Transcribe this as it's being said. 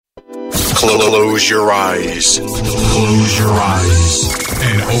Close your eyes. Close your eyes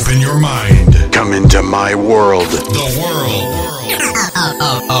and open your mind. Come into my world. The world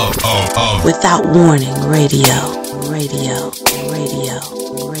of Without Warning Radio.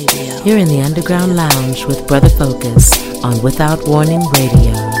 You're in the Underground Lounge with Brother Focus on Without Warning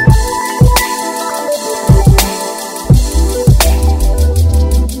Radio.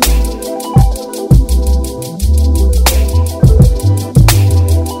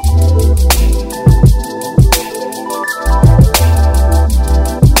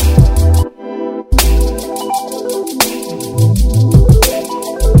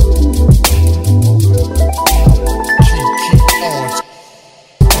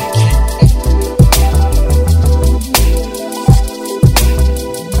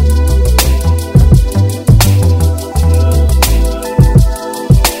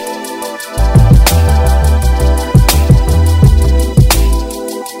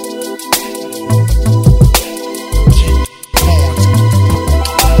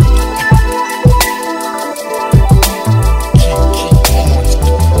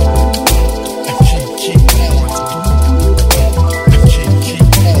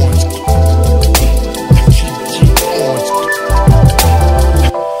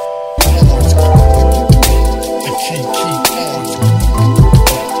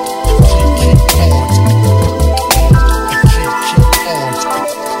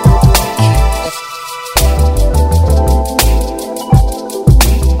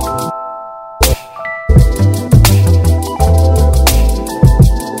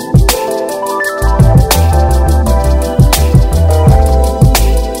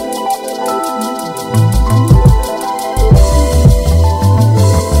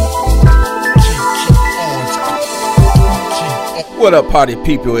 What up, party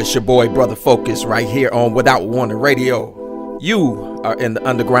people? It's your boy, Brother Focus, right here on Without Warning Radio. You are in the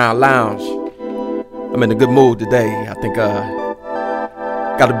Underground Lounge. I'm in a good mood today. I think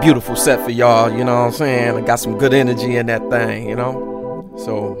got a beautiful set for y'all, you know what I'm saying? I got some good energy in that thing, you know?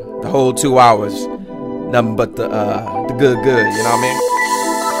 So the whole 2 hours, nothing but the good, you know what I mean?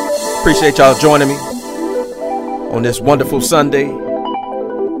 Appreciate y'all joining me on this wonderful Sunday.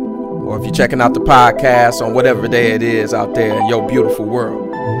 Or if you're checking out the podcast on whatever day it is out there in your beautiful world.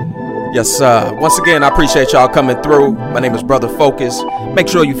 Yes, once again, I appreciate y'all coming through. My name is Brother Focus. Make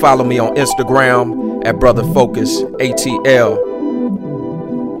sure you follow me on Instagram at Brother Focus ATL.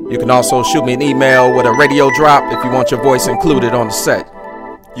 You can also shoot me an email with a radio drop if you want your voice included on the set.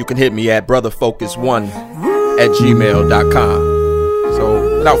 You can hit me at brotherfocus1@gmail.com.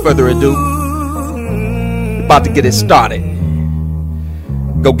 So without further ado, we're about to get it started.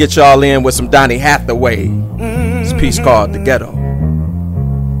 Go get y'all in with some Donny Hathaway. It's a piece called The Ghetto.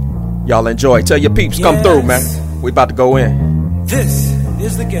 Y'all enjoy. Tell your peeps, come through, man. We about to go in. This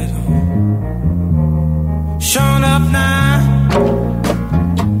is the ghetto. Showing up now.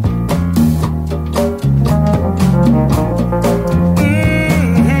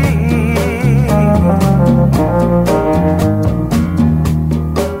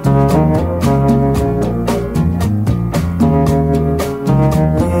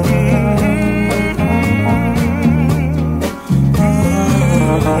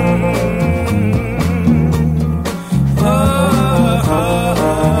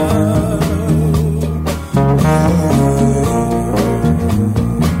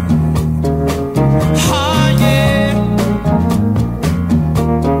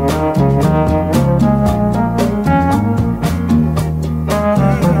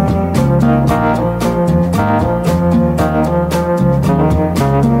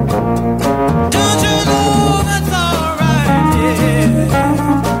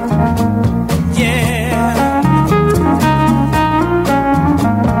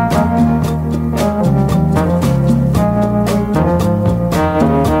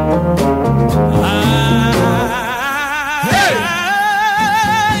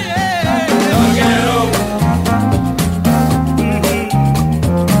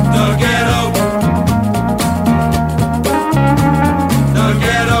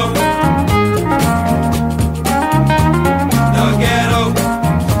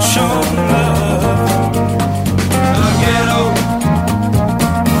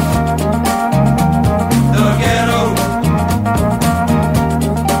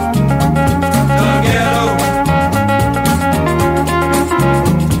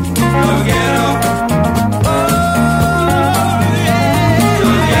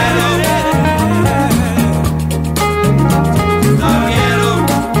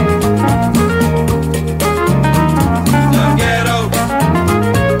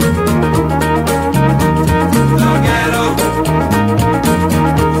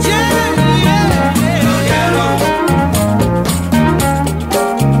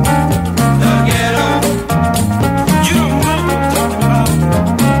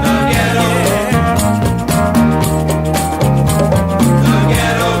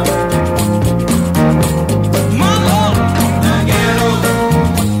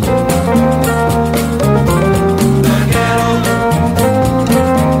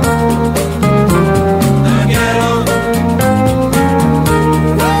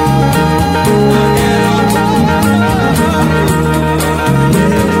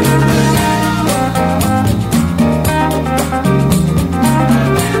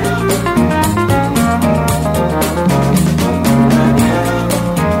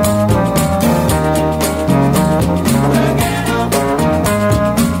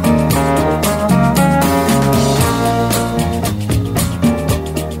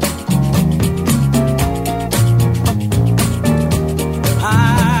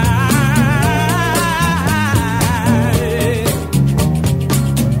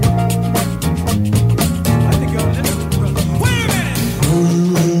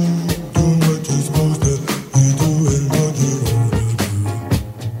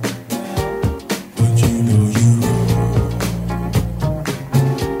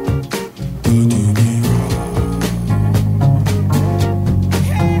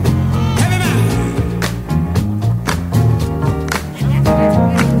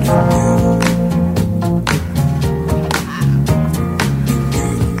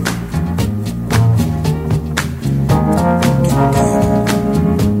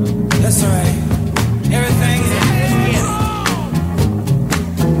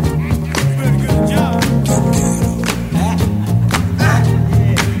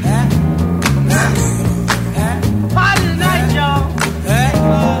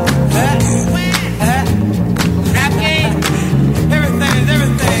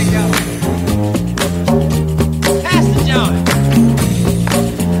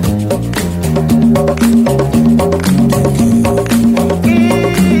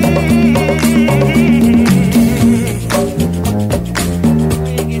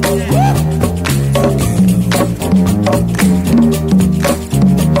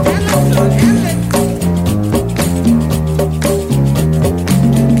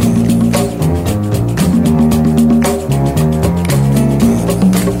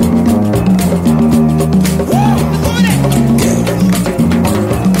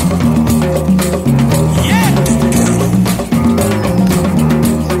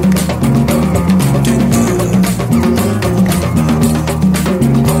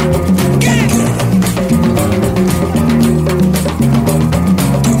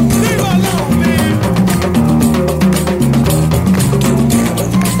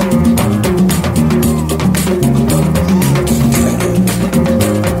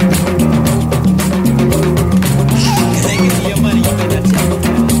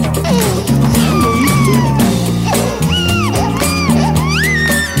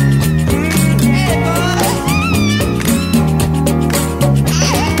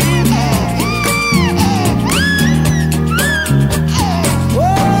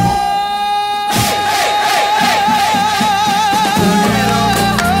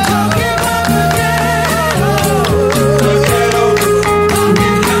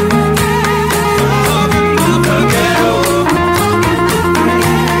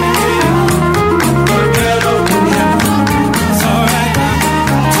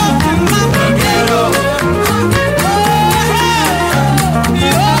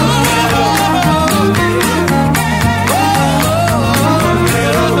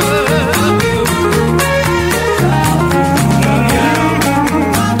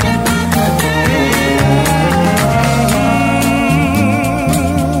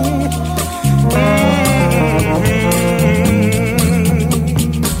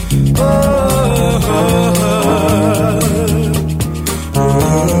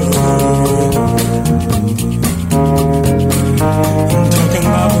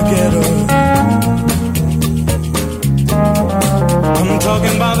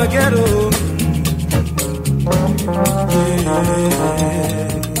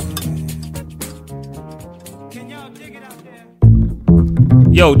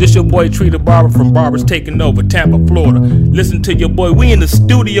 Yo, this your boy Tree the Barber from Barbers Taking Over, Tampa, Florida. Listen to your boy. We in the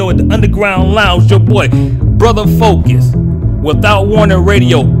studio at the Underground Lounge. Your boy, Brother Focus, Without Warning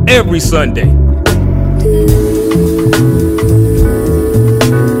Radio every Sunday.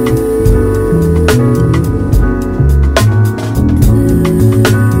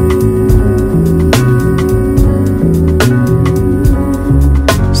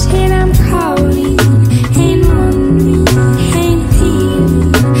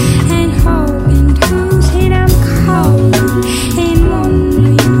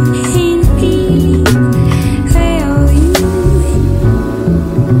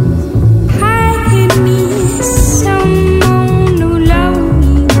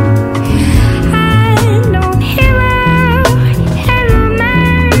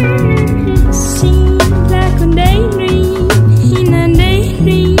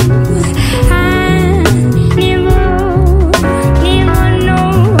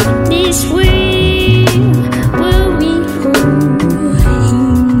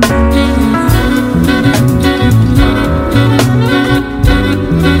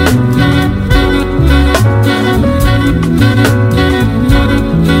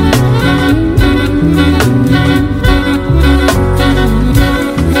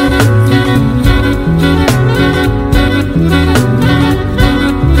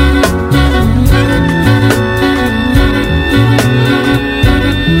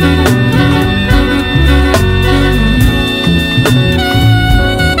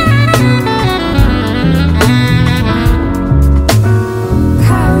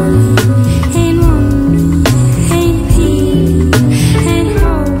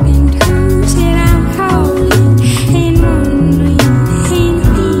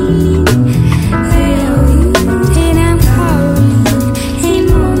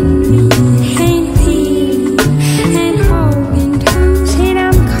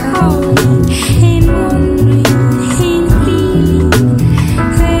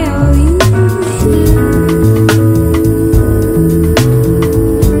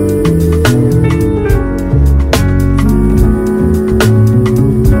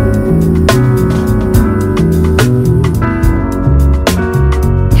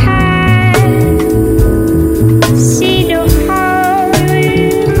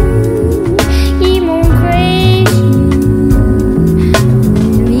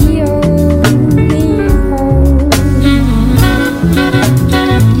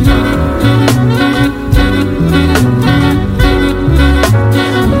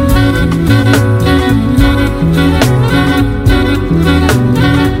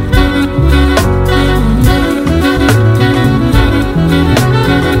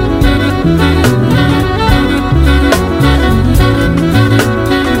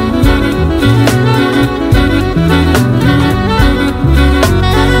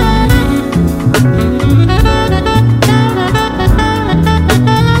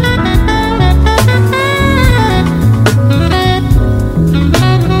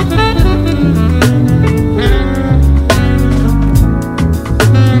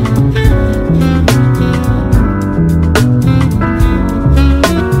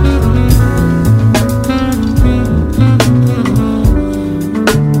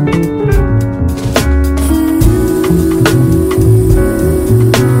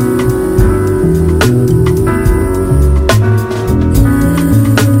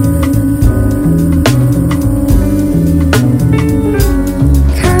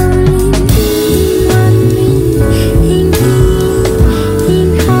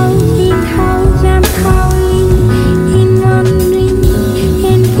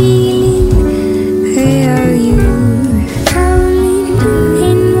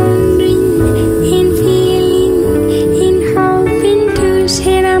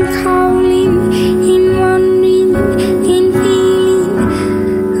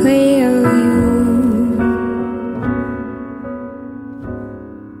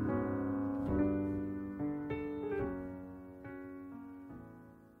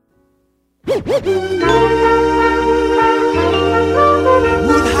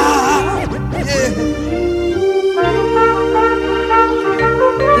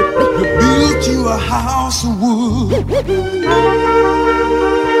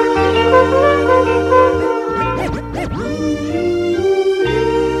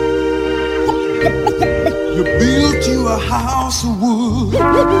 You built you a house of wood.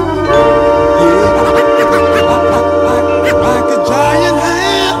 Yeah. Like a giant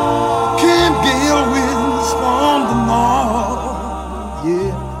hand can't gale with.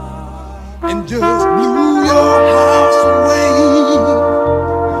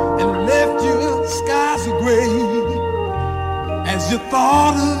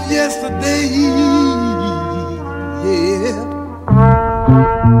 thought of yesterday. Yeah.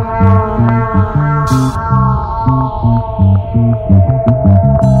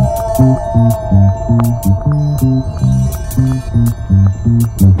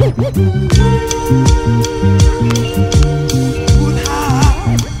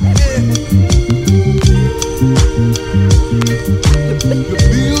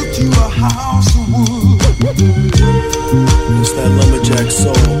 It's that lumberjack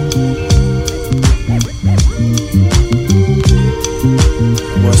soul.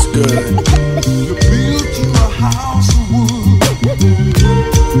 What's good? You built you a house of wood.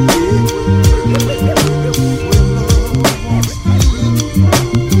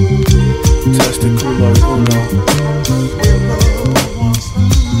 Testicular uno.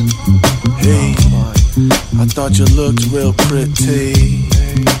 Hey, I thought you looked real pretty.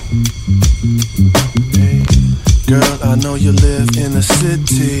 Girl, I know you live in the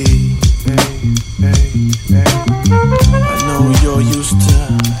city. I know you're used to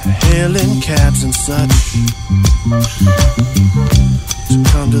hailing cabs and such. To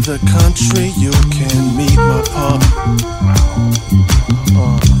come to the country, you can meet my pup.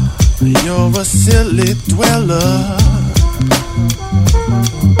 You're a silly dweller.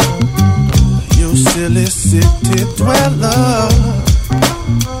 You silly city dweller.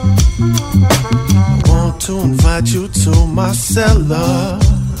 To invite you to my cellar.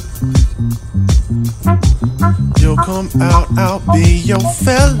 You'll come out, I'll be your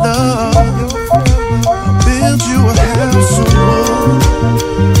fella. I'll build you a house of wood.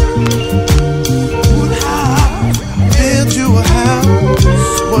 I'll build you a house.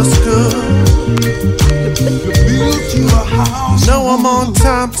 What's good? Build you a house. Know I'm on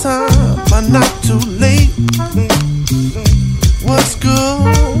time, I'm not too late. What's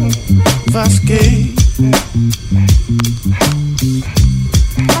good? Vasquez.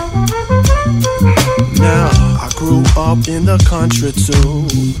 Now, I grew up in the country too,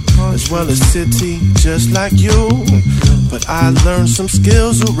 as well as city, just like you. But I learned some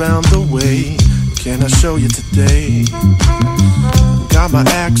skills around the way. Can I show you today? Got my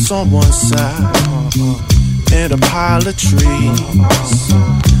axe on one side and a pile of trees.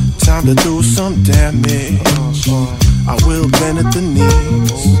 Time to do some damage. I will bend at the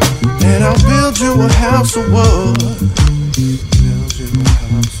knees, and I'll build you a house of wood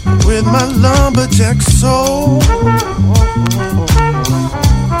with my lumberjack soul.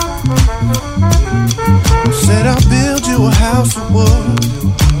 Said I'll build you a house of wood.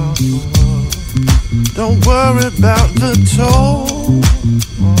 Don't worry about the toll.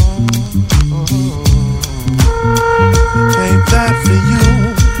 Ain't that for you?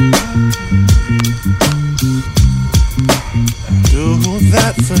 Do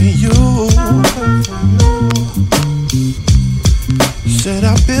that for you. Said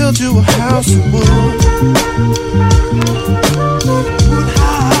I'll build you a house of wood.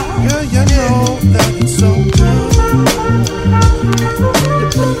 Girl, you know that it's so good.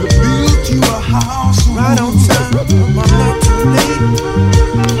 Build you a house of right on time, I'm not too late.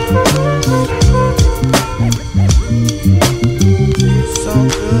 So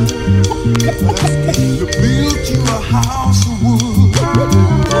good. Build you a house of wood.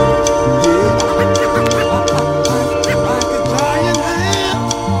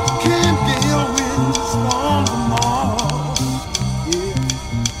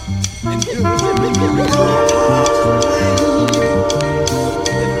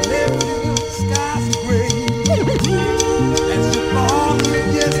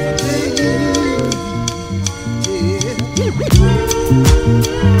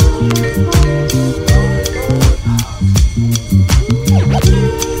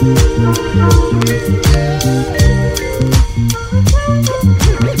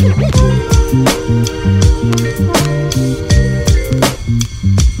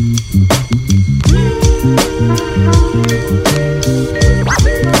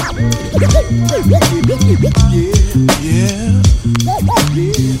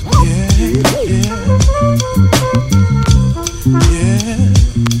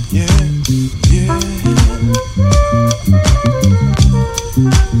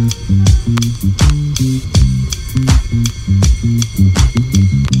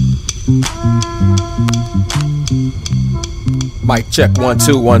 Mic check 1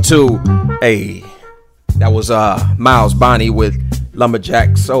 2 1 2. Hey, that was Miles Bonnie with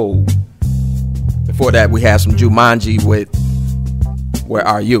Lumberjack Soul. Before that, we had some Jumanji with Where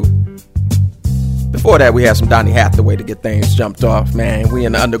Are You? Before that, we had some Donny Hathaway to get things jumped off, man. We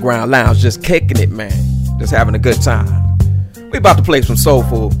in the underground lounge just kicking it, man. Just having a good time. We about to play some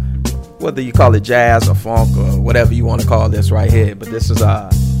soulful, whether you call it jazz or funk or whatever you want to call this right here. But this is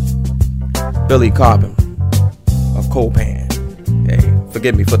Billy Carbon of Copan. Hey,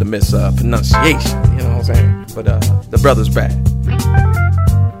 forgive me for the mispronunciation, you know what I'm saying? But the brother's back.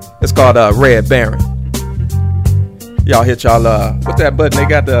 It's called Red Baron. Y'all hit y'all with that button. They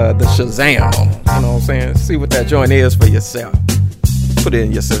got the Shazam on them, you know what I'm saying? See what that joint is for yourself. Put it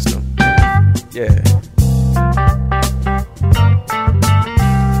in your system. Yeah.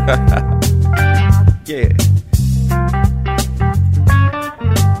 Yeah.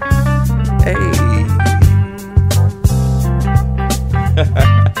 Hey.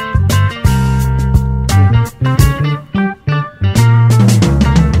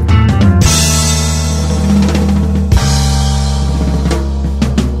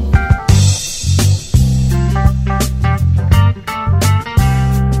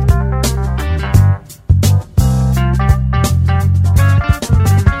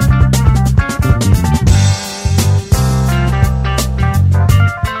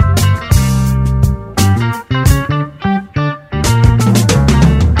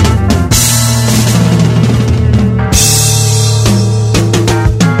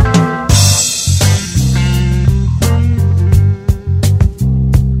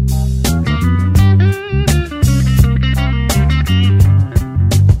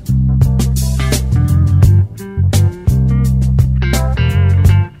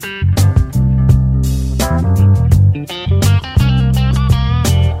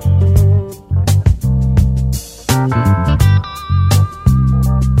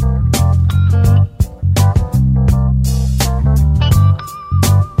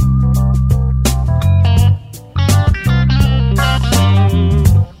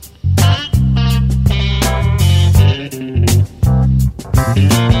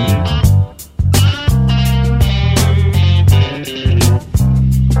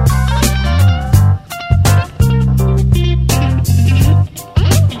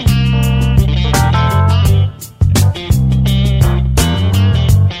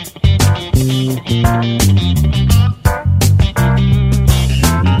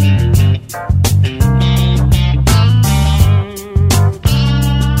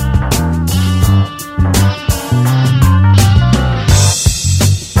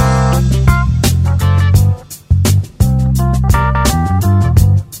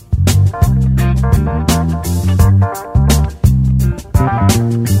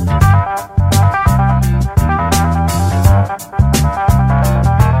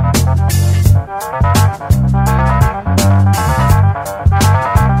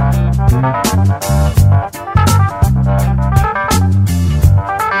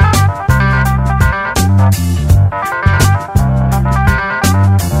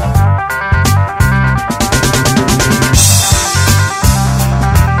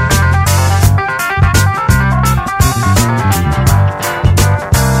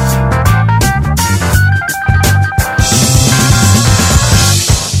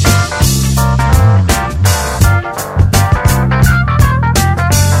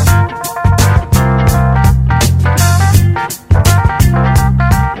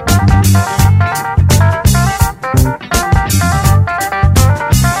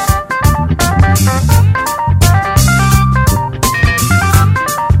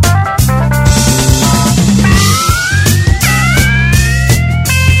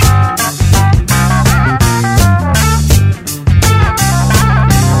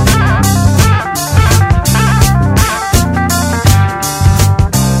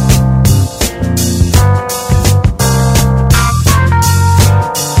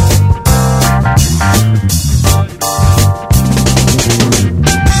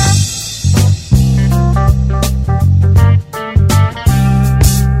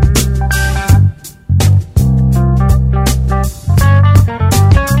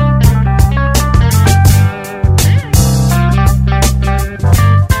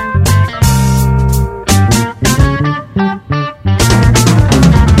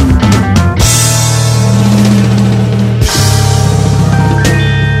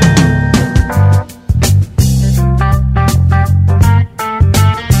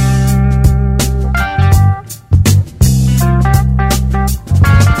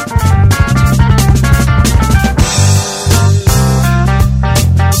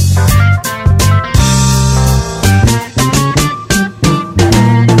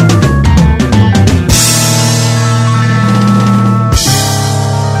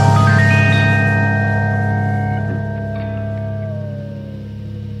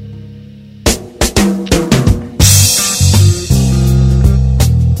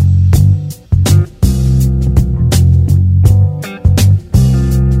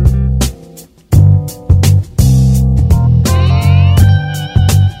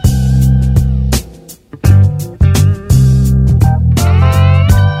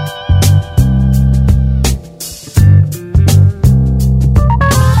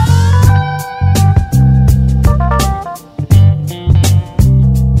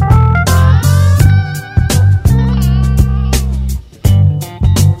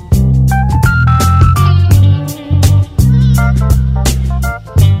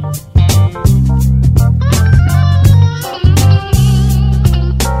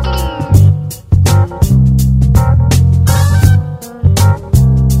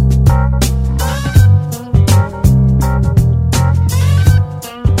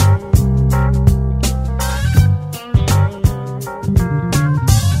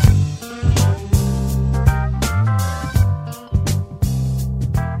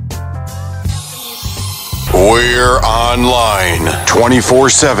 We're online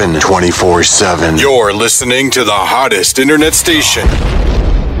 24/7. 24/7. You're listening to the hottest internet station.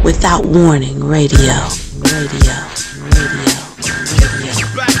 Without Warning Radio.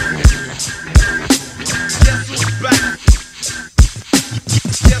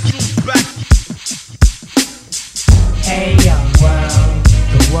 Hey young world,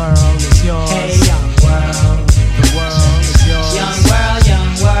 the world is yours. Hey young world, the world is yours. Young world,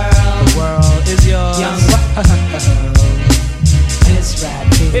 the world is yours. Young world, this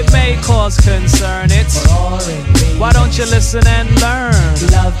rap here. It may cause concern, it's boring. Why don't you listen and learn?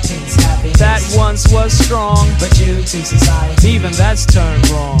 Love, peace, happiness. That once was strong, but due to society, even that's turned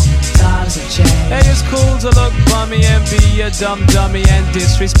wrong. Times have changed. Hey, it's cool to look bummy and be a dumb dummy and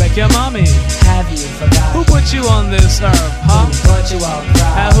disrespect your mommy. Have you forgot who put you on this earth, huh? Who brought you out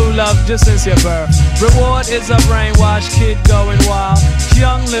proud? And who loved you since your birth? Reward is a brainwashed kid going wild.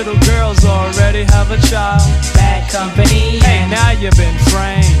 Young little girls already have a child. Bad company. Hey, now you've been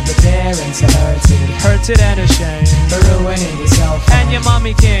framed. The parents are hurted and ashamed for ruining yourself. And your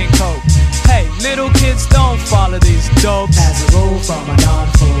mommy can't cope. Hey, little kids don't follow these dopes. As a rule from a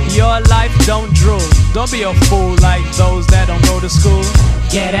non-fool. Your life don't drool. Don't be a fool like those that don't go to school.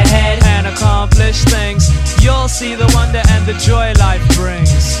 Get ahead and accomplish things. You'll see the wonder and the joy life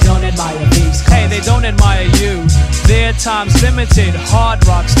brings. Don't admire thieves. Hey, they don't admire you. Their time's limited, hard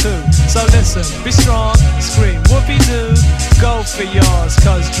rocks too. So listen, be strong, scream whoopee-doo. Go for yours,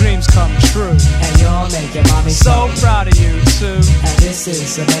 cause dreams come true. And you'll make your mommy so proud of you too. And this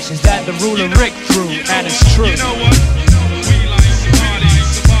is a message that the ruler Rick threw, and it's true. You know what? We like to party.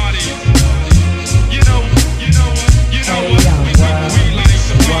 You know what? Hey, young world, we like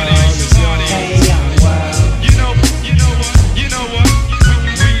to party. Hey, young world. You know what?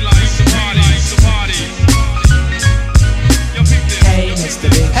 We like to party. Hey, Mr.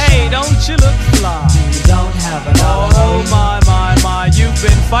 Big Shot. Hey, don't you look fly? You don't have another. Oh my, you've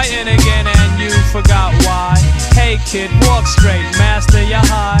been fighting again and you forgot why. Hey kid, walk straight, master your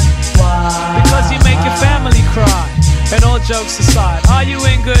high. Why? Because you make your family cry. And all jokes aside, are you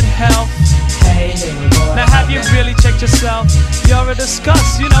in good health? Hey, boy, now have you really checked yourself? You're a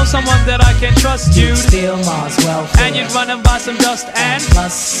disgust, you know someone that I can trust. You'd steal Mars welfare, and you'd run and buy some dust. And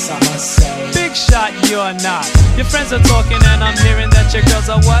plus, I must say, big shot you're not. Your friends are talking and I'm hearing that your girls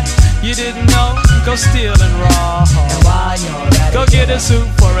are what? You didn't know? Go steal and rob. And while you're at go get a suit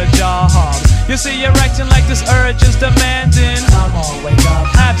for a job. You see you're acting like this urge is demanding. Come on, wake up,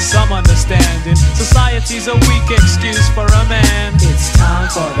 have some understanding. Society's a weak excuse for a man. It's time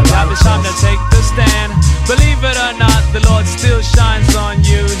for the right. It's time to take the stand. Believe it or not, the Lord still shines on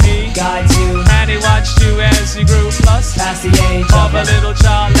you. He guides you, and He watched you as you grew. Plus, past the age of a little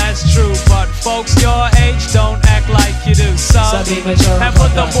child, that's true. But folks your age don't act like you do. So be mature and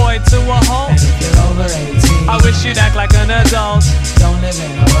put the boy to a halt. And if you're over 18, I wish you'd act like an adult. Don't live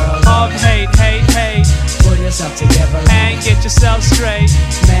in a world of hate. Pull yourself together and get yourself straight.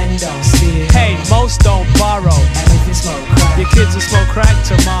 Men don't steal. Hey, most don't borrow. And if you smoke crack, your kids will smoke crack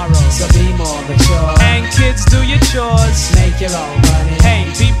tomorrow. So be more mature. And kids, do your chores. Make your own money. Hey,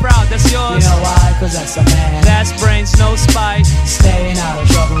 be proud, that's yours. You know why? Cause that's a man. That's brains, no spite. Staying out of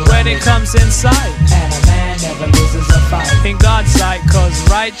trouble when it comes in sight. And a man never loses a fight in God's sight. Cause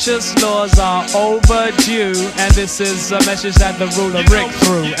righteous laws are overdue. And this is a message that the ruler Rick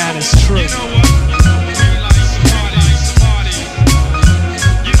threw. And it's true. You know what?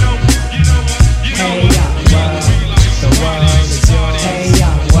 Hey young world, the world is yours. Hey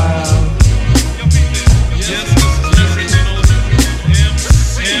young world. Yes, this is the original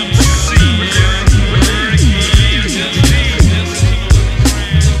MC.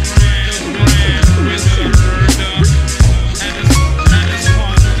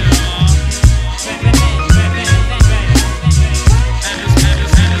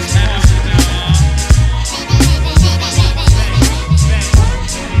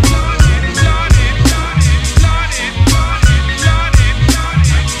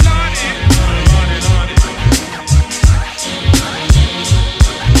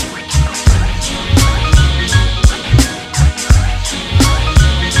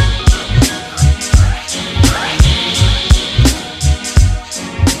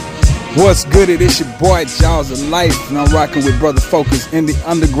 What's good? It is your boy Jaws of Life, and I'm rocking with Brother Focus in the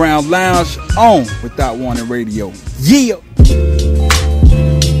Underground Lounge on Without Warning Radio. Yeah!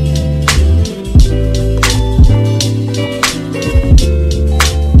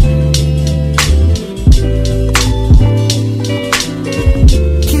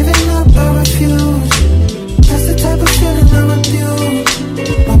 Giving up, I refuse. That's the type of feeling I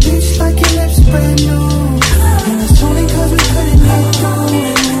refuse. My bitch like your lips brand new. And it's only cause we couldn't let go.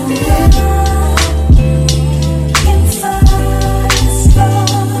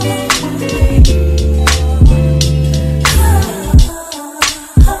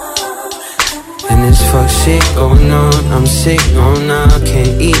 And this fuck shit going on, I'm sick, oh nah,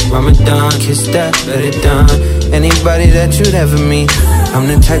 can't eat Ramadan, kiss that, better done. Anybody that you'd ever meet, I'm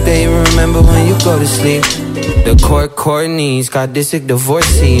the type that you remember when you go to sleep. The court knees, got disick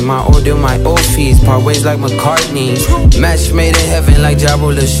divorcee. My order, my old fees, part ways like McCartney's. Match made in heaven like Ja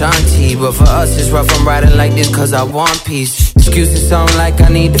Rule Ashanti. But for us it's rough, I'm riding like this cause I want peace. Excuses sound like I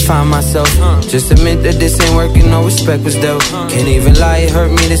need to find myself. Just admit that this ain't working, no respect was dealt. Can't even lie, it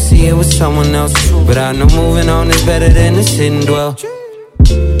hurt me to see it was someone else. But I know moving on is better than to sit and dwell.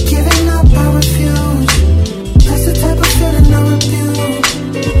 Giving up, I refuse. That's the type of feeling I refuse.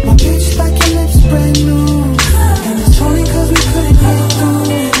 My bitch like your lips brand new. And it's only cause we couldn't get through.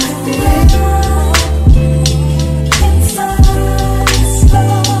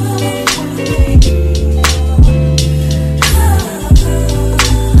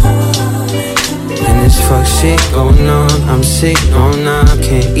 Fuck shit going on, I'm sick, oh nah,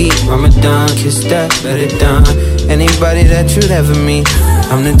 can't eat Ramadan, kiss that, better done. Anybody that you'd ever meet,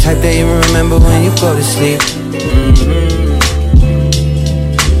 I'm the type that you remember when you go to sleep.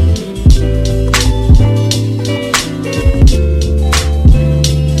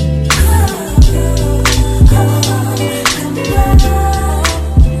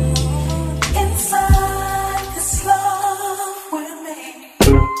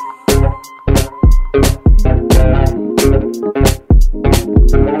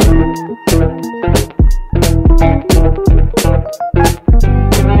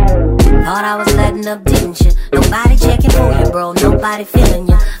 Nobody feeling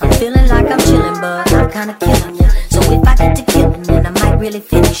you. I'm feeling like I'm chilling, but I'm kinda killing you. So if I get to killing, then I might really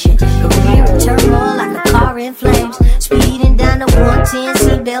finish it. Career in turmoil like a car in flames. Speeding down the 110,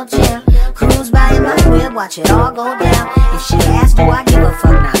 seatbelt jam. Cruise by in my whip, watch it all go down. If she asks, do I give a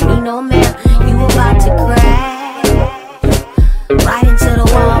fuck? Not me, no ma'am. You about to crash right into the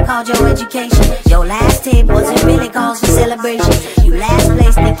wall called your education. Your last tape wasn't really cause for celebration. You last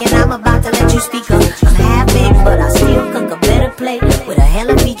place thinking I'm about to let you speak up. I'm half baked, but I still cook a better plate with a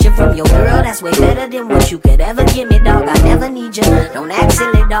hella feature from your girl that's way better than what you could ever give me, dog. I never need you. Don't act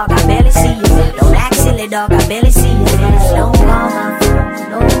silly, dog. I barely see you. Don't act silly, dog. I barely see you. Don't call my phone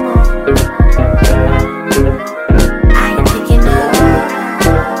no more. I ain't picking up.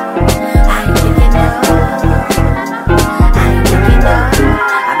 I ain't picking up. I ain't picking up.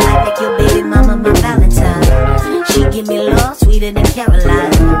 I might make your baby mama my Valentine. She give me love sweeter than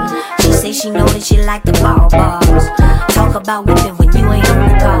Caroline. She say she know that she like the borrow bars. Talk about whipping when you ain't on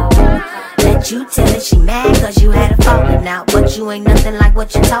the call. Let you tell her she mad cause you had a falling out. But you ain't nothing like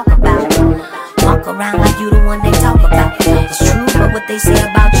what you talk about. Walk around like you the one they talk about. It's true, but what they say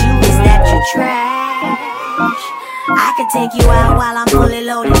about you is that you trash. I could take you out while I'm fully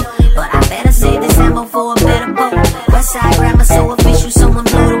loaded, but I better save this ammo for a better boat. Westside grammar so official, someone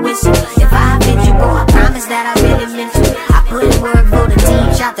blow the whistle. If I offend you, bro, I promise that I really meant to. I put in work for the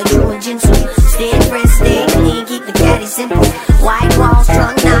team, shot the Drew and Jinsu. Stay fresh, stay clean, keep the caddy simple. White walls,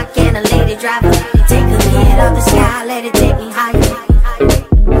 trunk knock, and a lady driver. Take a hit of the sky, let it take me higher.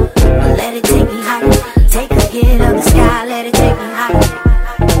 Let it take me higher. Take a hit of the sky, let it take me higher.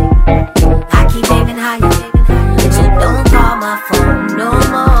 I keep aiming higher. So don't call my phone no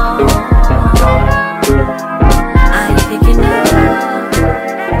more. I ain't picking up.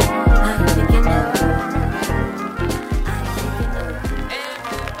 I ain't picking up.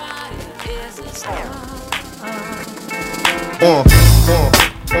 Everybody is a star.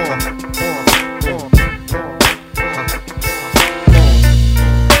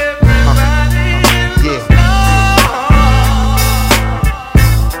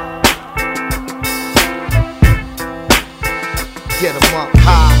 Get 'em up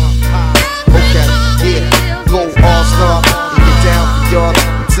high. Okay, yeah. Go all-star. You get down for y'all.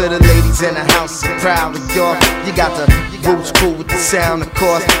 To the ladies in the house, I'm proud of y'all. You got the roots cool with the sound, of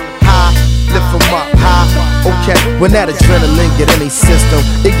course. High, lift 'em up high. Okay, when that adrenaline get in their system,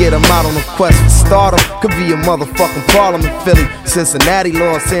 they get 'em out on a quest for stardom. Could be a motherfucking problem in Philly, Cincinnati,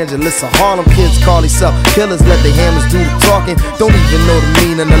 Los Angeles, or Harlem. Kids call themselves killers, let the hammers do the talking. Don't even know the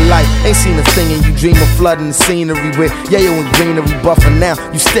meaning of life. Ain't seen a thing and you dream of flooding the scenery with yayo and greenery buffing now.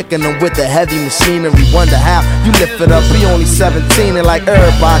 You sticking them with the heavy machinery. Wonder how you lift it up. He only 17 and like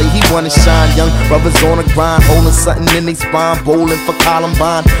everybody, he wanna shine. Young brothers on the grind, holding something in their spine, bowling for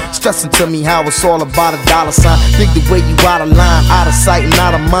Columbine. Stressing to me how it's all about a dollar sign. Dig the way you out of line, out of sight and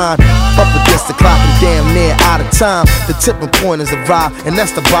out of mind. Up against the clock and damn near out of time. The tipping point is arrived, and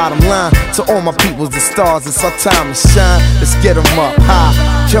that's the bottom line. To all my peoples, the stars, it's our time to shine. Let's get 'em up high.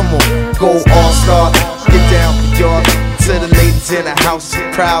 Come on, go all-star. Get down for y'all. To the ladies in the house,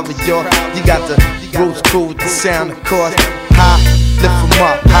 I'm proud of y'all. You got the roots cool with the sound, of course. High, lift 'em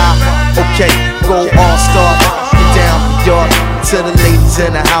up high. Okay, go To the ladies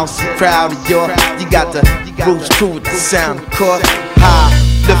in the house, I'm proud of y'all. You got the Roots crew with the sound of course. High,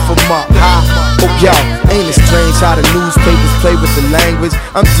 lift 'em up, high. Oh yo, ain't it strange how the newspapers play with the language?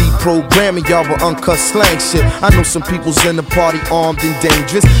 I'm deprogramming y'all with uncut slang shit. I know some people's in the party armed and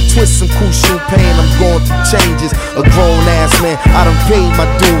dangerous. Twist some cool shoe pain, I'm going through changes. A grown ass man, I done paid my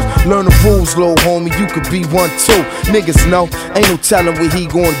dues. Learn the rules, little homie, you could be one too. Niggas know, ain't no telling what he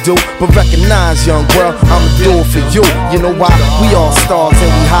gon' do. But recognize, young girl, I'ma do it for you. You know why? We all stars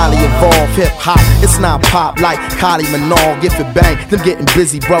and we highly evolved. Hip hop, it's not pop like Kylie Minogue. If it bang, them getting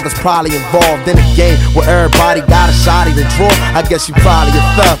busy brothers probably involved in a game where everybody got a shotty to draw. I guess you probably a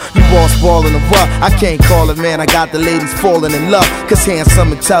thug. You all spoiling the rough. I can't call it, man. I got the ladies falling in love. Cause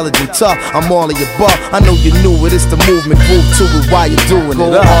handsome, intelligent, tough. I'm all of your buff. I know you knew it. It's the movement. Groove to it while you're doing it.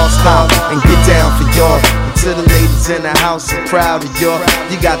 Go all star and get down for y'all. And to the ladies in the house, I'm proud of y'all.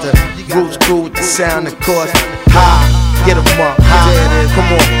 You got the Roots crew with the sound of course. High, get 'em up, high.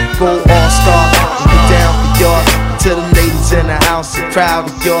 Come on, go all star and get down for y'all. To the ladies in the house, I'm proud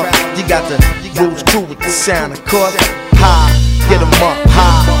of y'all. You got the Roots crew with the sound of course. High, get 'em up,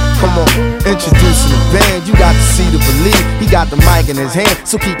 high. Come on, introducing the band, you got to see to believe. He got the mic in his hand,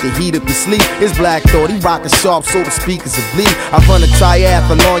 so keep the heat up your sleeve. It's Black Thought, he rockin' sharp so the speakers will bleed. I run a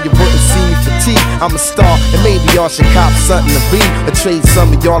triathlon, you wouldn't see me fatigue. I'm a star, and maybe y'all should cop something to be. Or trade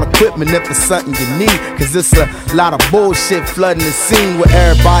some of y'all equipment if it's something you need. Cause it's a lot of bullshit flooding the scene where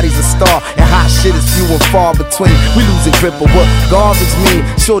everybody's a star and hot shit is few and far between. We losing grip of what garbage mean.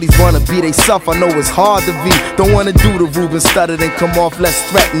 Shorties wanna be they self, I know it's hard to be. Don't wanna do the Ruben stutter and come off less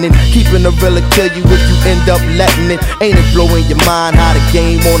threatening. Keeping the realer kill you if you end up letting it. Ain't it blowing your mind how the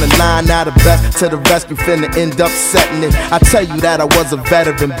game on the line? Now the best to the rescue finna end up setting it. I tell you that I was a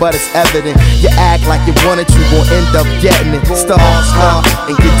veteran, but it's evident. You act like you want it, you gon' end up getting it. Star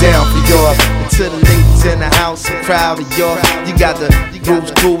and get down for y'all. And to the ladies in the house, I'm proud of y'all. You got the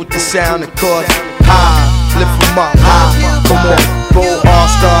Roots crew with the sound of course. High, lift 'em up, high. Come on, go all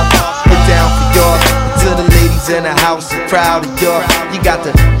star, get down for y'all. To the ladies in the house, I'm proud of y'all. You got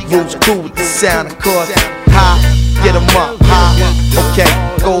the Roots crew with the sound of course. High, get 'em up, high. Okay,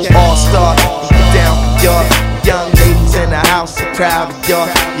 go all star, get down for y'all. Young ladies in the house, I'm proud of y'all.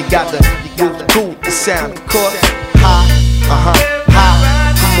 You got the Roots crew with the sound of course. High,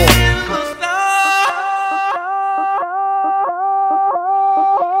 high, come on.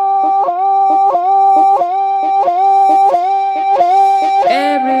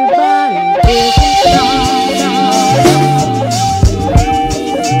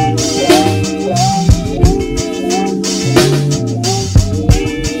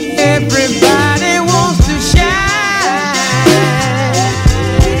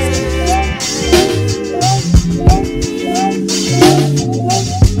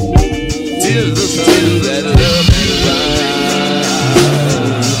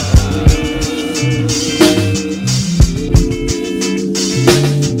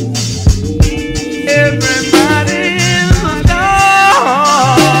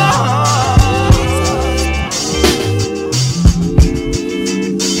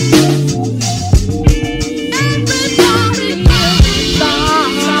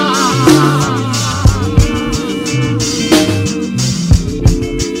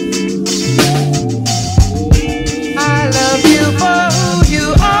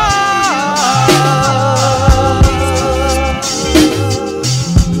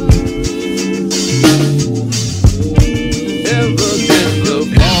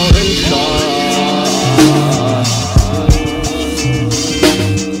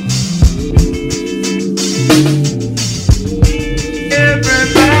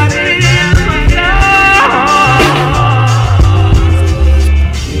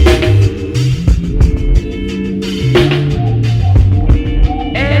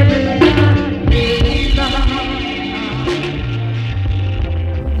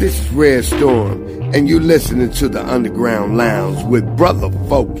 And you listening to the Underground Lounge with Brother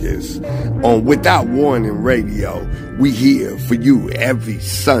Focus on Without Warning Radio. We here for you every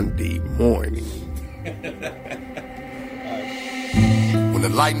Sunday morning. When the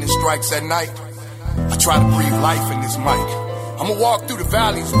lightning strikes at night, I try to breathe life in this mic. I'ma walk through the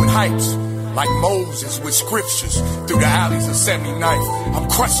valleys with heights, like Moses with scriptures, through the alleys of 79th. I'm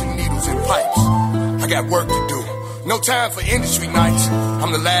crushing needles and pipes. I got work to do. No time for industry nights.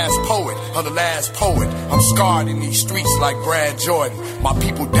 I'm the last poet of the last poet. I'm scarred in these streets like Brad Jordan. My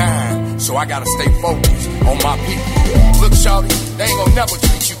people dying, so I gotta stay focused on my people. Look, shawty, they ain't gonna never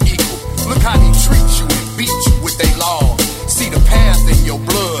treat you equal. Look how they treat you and beat you with they laws. See the past in your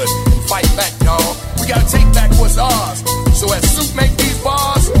blood and fight back, dawg. We gotta take back what's ours. So as Soup make these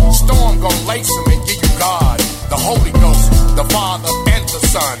bars, Storm gon' lace them and give you God, the Holy Ghost, the Father.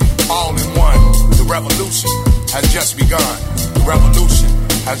 sun, all in one. The revolution has just begun. The revolution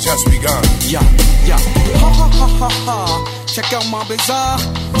has just begun. Yeah, yeah. Ha ha ha ha ha. Check out my bizarre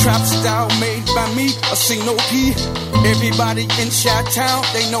trap style made by me, a C.O.P. Everybody in Chi-Town,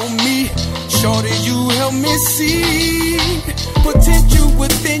 they know me. Shorty, you help me see potential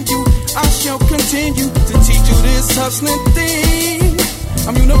within you. I shall continue to teach you this hustling thing.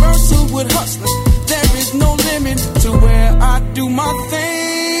 I'm universal with hustling. There is no limit to where I do my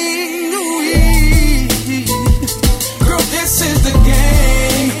thing. Ooh-wee. Girl, this is the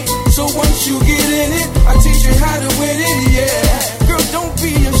game. So once you get in it, I teach you how to win it, yeah. Girl, don't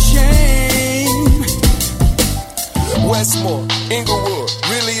be ashamed. Westmore, Inglewood,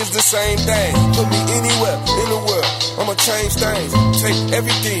 really is the same thing. Put me anywhere in the world, I'ma change things. Take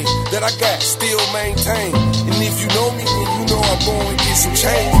everything that I got, still maintain. And if you know me, then you know I'm going to get some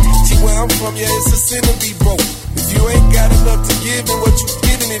change. See where I'm from, yeah, it's a sin to be broke. If you ain't got enough to give, then what you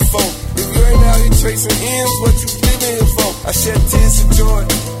giving it for? If you ain't out here chasing M's, what you living here for? I shed tears of joy.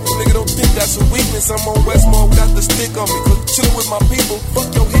 Nigga, don't think that's a weakness. I'm on Westmore without the stick on me. Cause chillin' with my people, fuck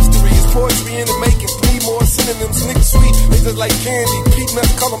your history. It's poetry in the making. Need more synonyms. Niggas sweet, niggas like candy.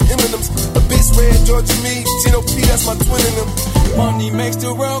 Peanuts, call them M&M's. A bitch red, Georgia me. Gino P, that's my twin in them. Money makes the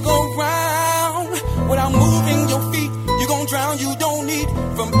world go round. Without moving your feet, you gon' drown. You don't need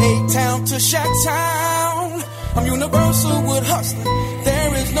from A-Town to Chi-Town. I'm universal with hustling.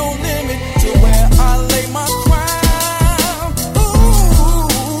 There is no limit to where I lay my crown.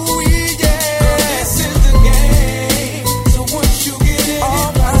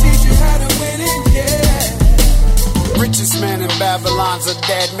 Richest man in Babylon's a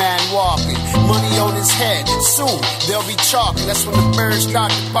dead man walking. Money on his head, soon they'll be chalking. That's when the birds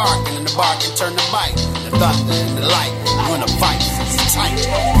start to barking and the barking turn to bite. The thunder and the light, when the fight is tight.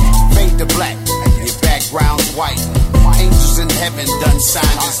 Fade to black, your background's white. Angels in heaven done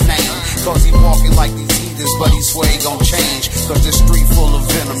signed his name. Cause he walking like these heathens, but he swear he gon' change. Cause this street full of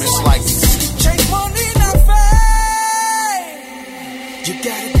venom is like these. Chase money, not fame. You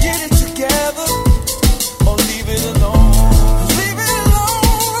gotta get it together. Or leave it alone. Leave it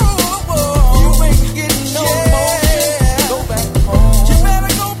alone. You ain't getting no more. Go back home. You better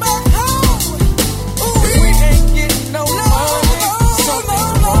go back home. Ooh, we ain't getting no more.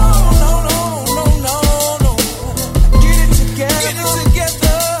 Something's wrong. No. Get it together. Get it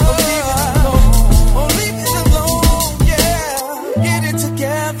together. Or leave it alone. Or leave it alone. Yeah. Get it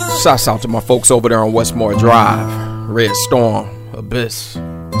together. Shouts out to my folks over there on Westmore Drive. Red Storm, Abyss,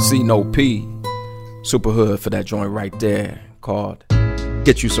 C.O.P. Super hood for that joint right there called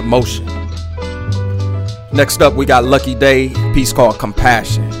Get You Some Motion. Next up, we got Lucky Day, piece called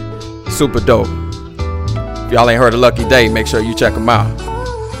Compassion. Super dope. If y'all ain't heard of Lucky Day, make sure you check them out.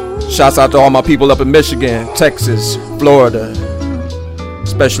 Shouts out to all my people up in Michigan, Texas, Florida,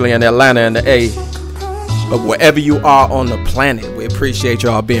 especially in Atlanta and the A. But wherever you are on the planet, we appreciate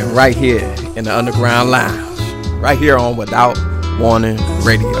y'all being right here in the Underground Lounge. Right here on Without Warning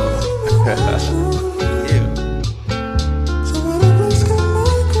Radio.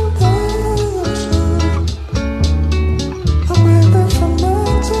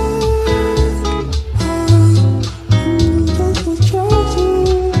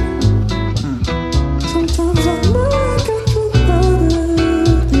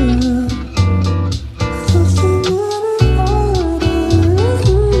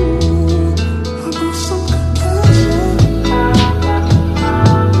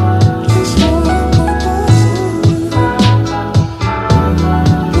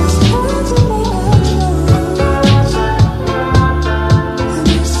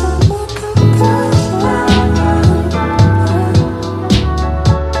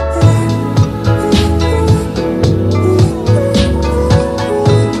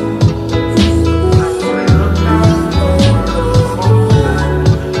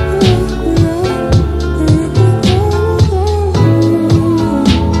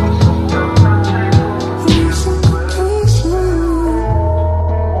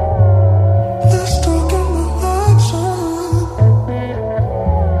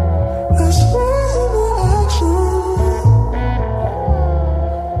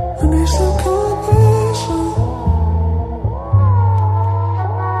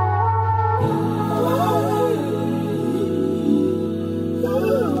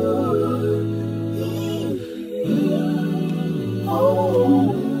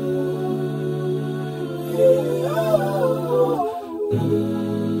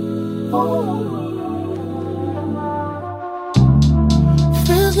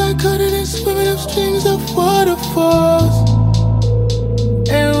 Feels like cutting and swimming up streams of waterfalls,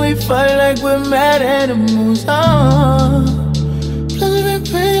 and we fight like we're mad animals. Doesn't it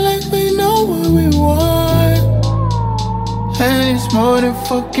feel like we know what we want? And it's more than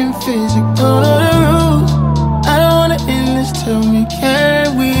fucking physical. All the rules. I don't wanna end this. Tell me,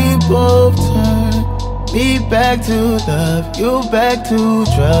 can we both turn? Me back to love, you back to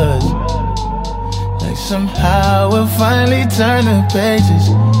trust. Like somehow we'll finally turn the pages.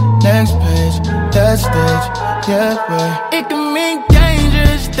 Next page, that stage, yeah, right. It can mean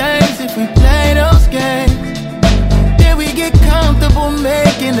dangerous things if we play those games. Then we get comfortable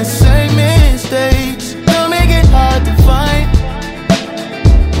making the same mistakes. Don't make it hard to find.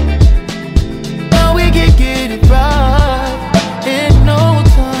 Now we can get it right in no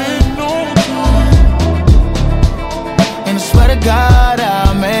time. And I swear to God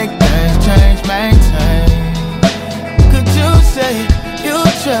I'll make things change, maintain. Could you say you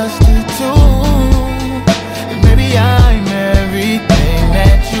trusted too? And maybe I'm everything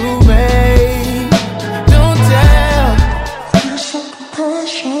that you made. Don't tell.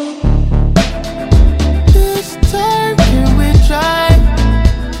 This time can we try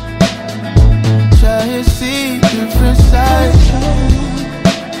and see different sides?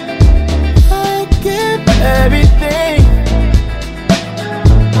 I'll give everything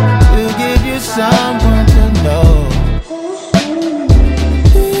to give you someone to know.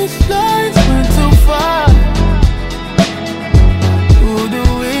 These lines went too far. Who do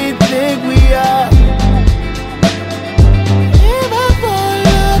we think we are? If I fall in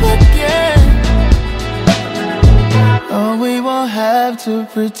love again, oh, we won't have to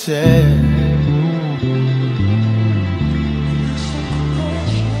pretend.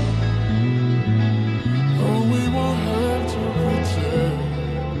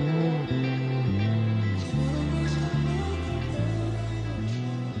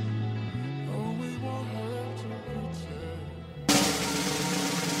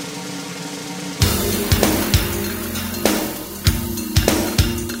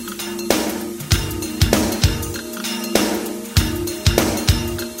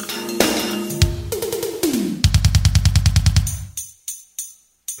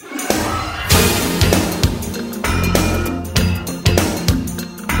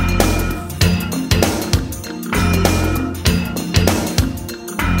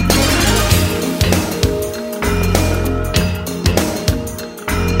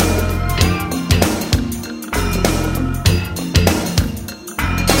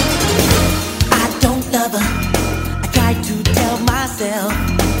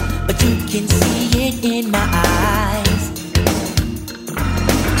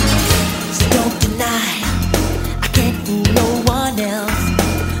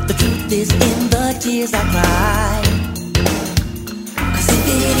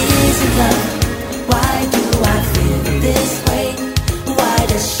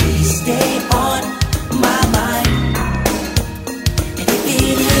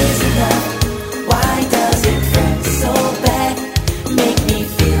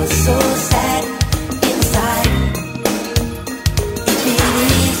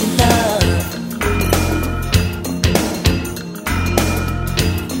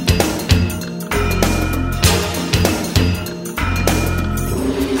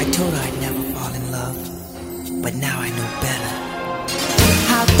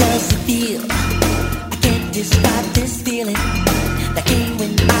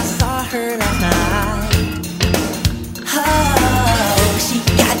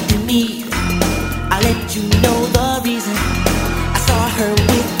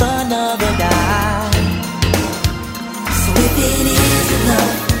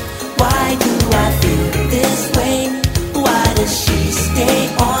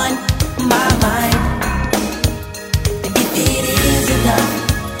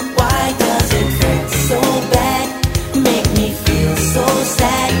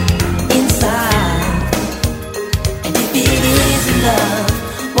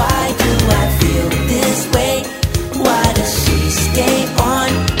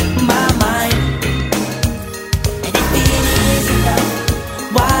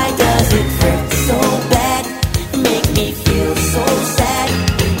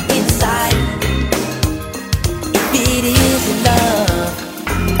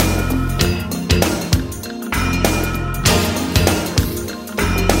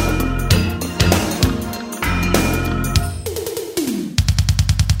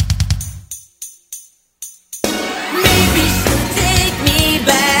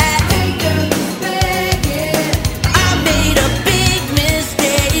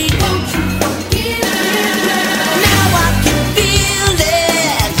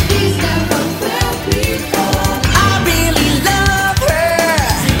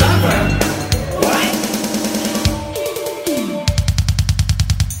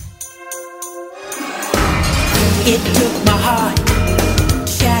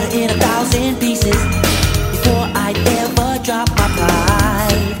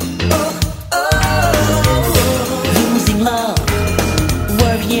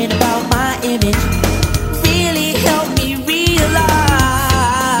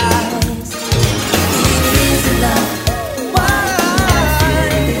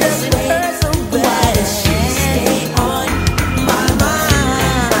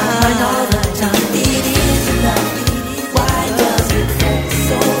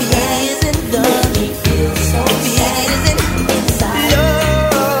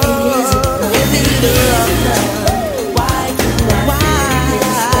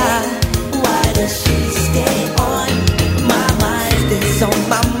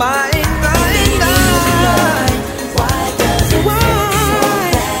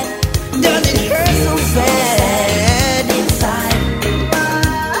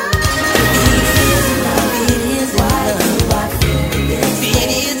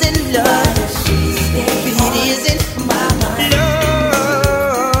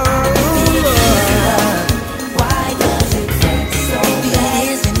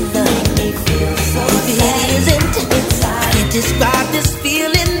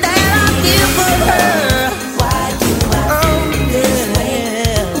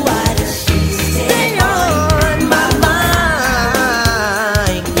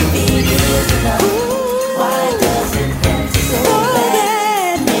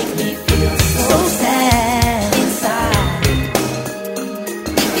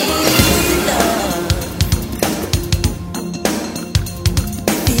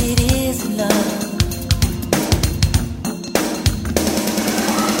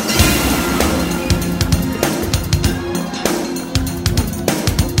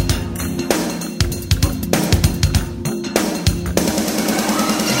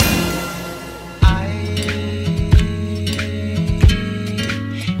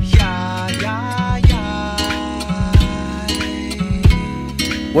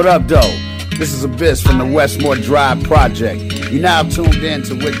 What up, though? This is Abyss from the Westmore Drive Project. You're now tuned in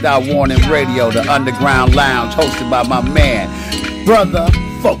to Without Warning Radio, the Underground Lounge, hosted by my man, Brother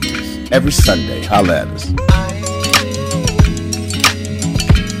Focus. Every Sunday, holla at us.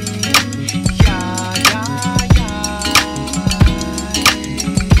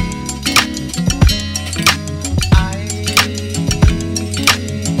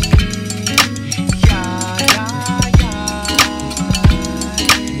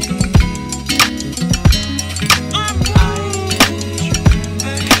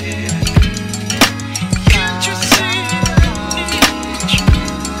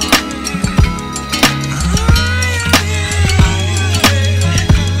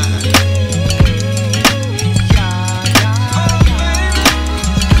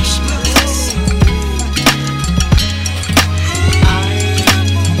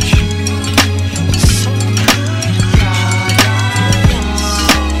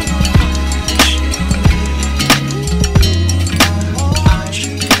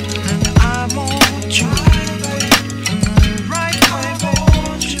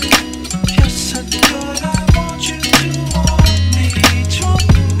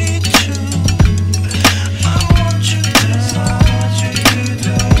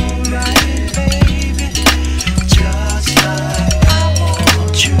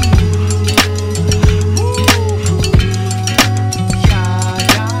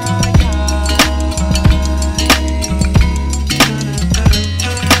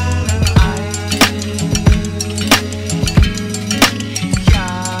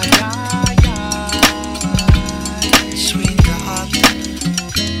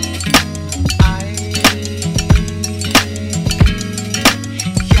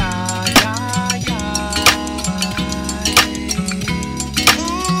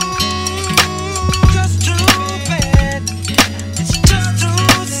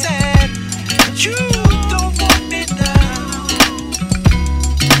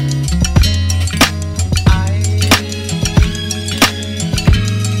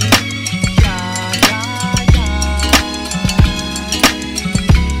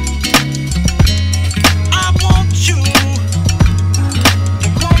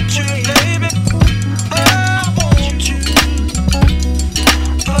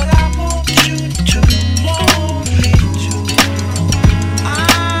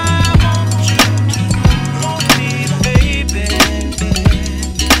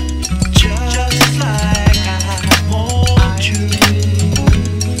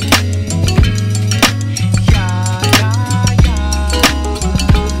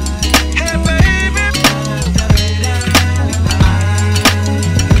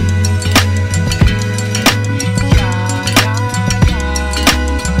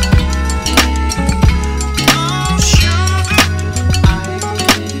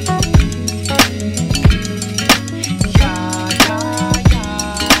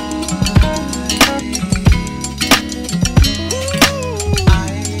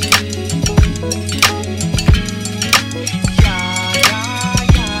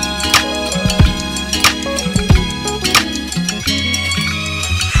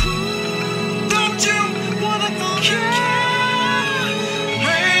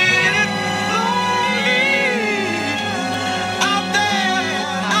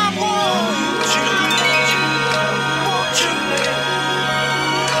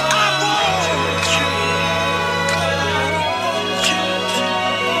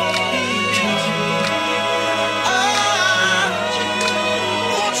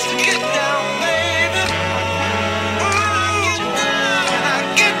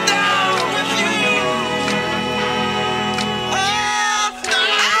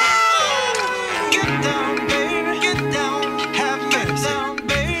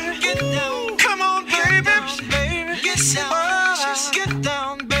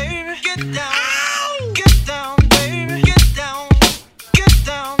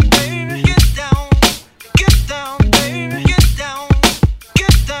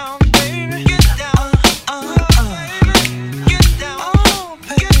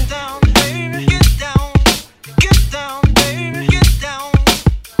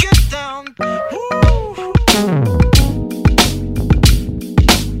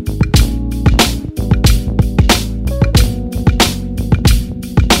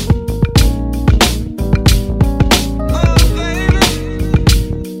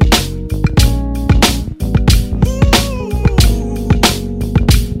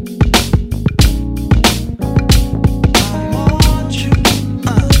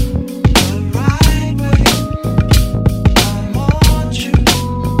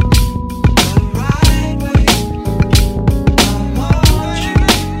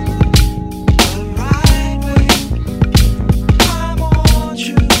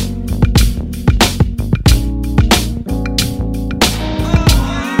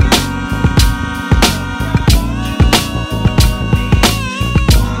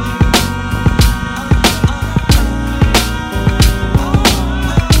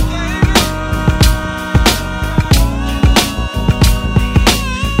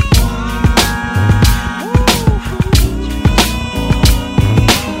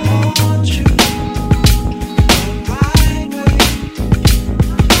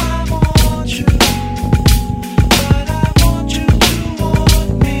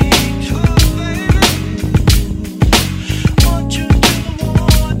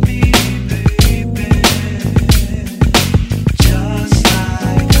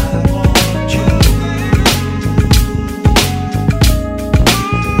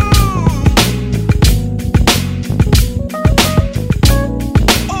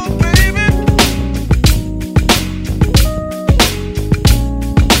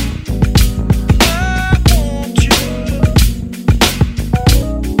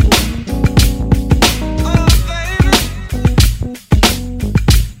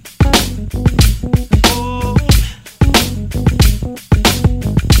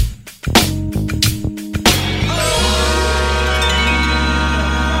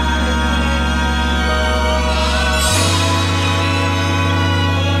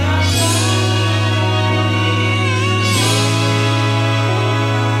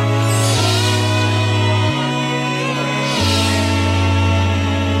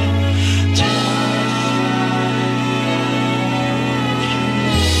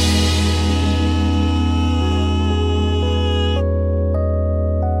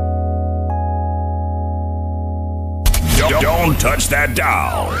 touch that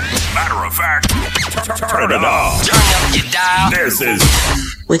dial. Matter of fact, turn it up. Turn up your dial. This is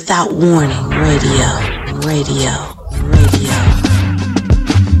Without Warning Radio.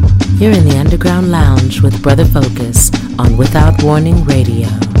 You're in the Underground Lounge with Brother Focus on Without Warning Radio.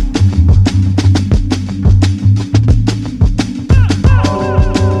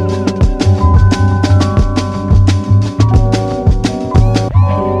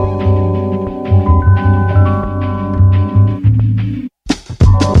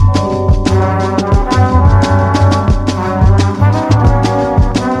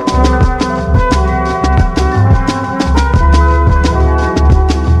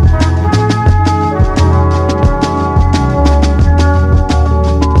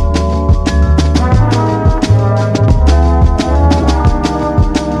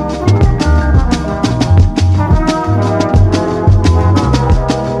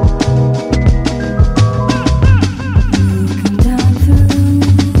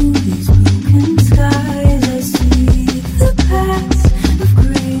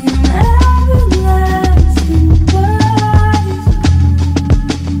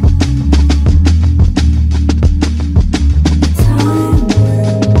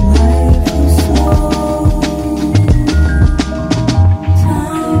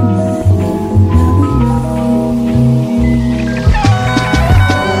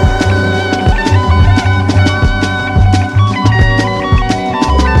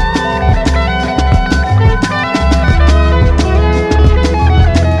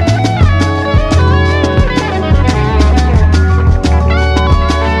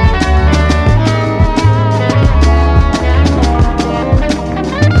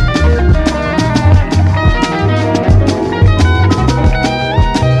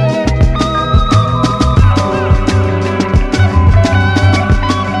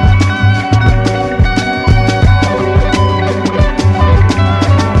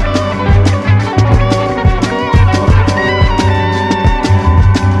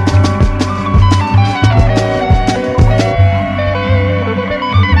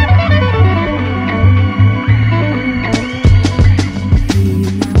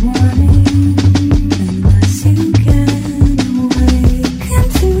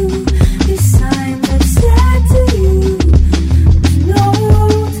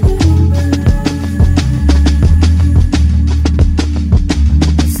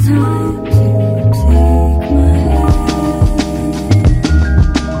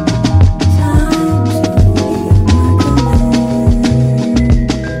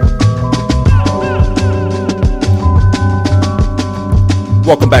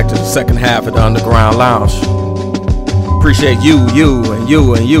 Welcome back to the second half of the Underground Lounge. Appreciate you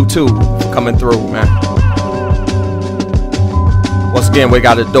too for coming through, man. Once again, we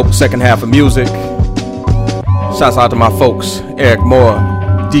got a dope second half of music. Shouts out to my folks, Eric Moore,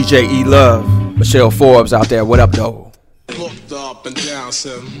 DJ E Love, Michelle Forbes out there. What up, though?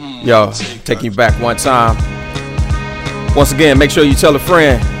 Yo, taking you back one time. Once again, make sure you tell a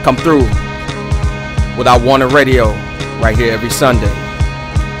friend, come through Without Warning Radio, right here every Sunday.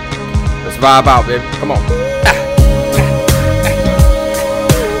 Let's vibe out, baby. Come on.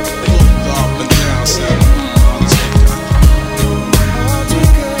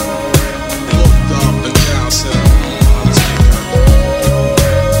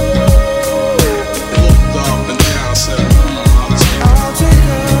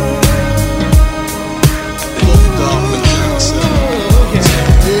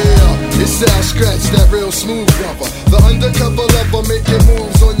 Scratch that real smooth rubber. The undercover lover making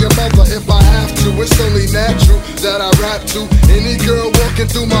moves on your mother if I have to. It's only natural that I rap to any girl walking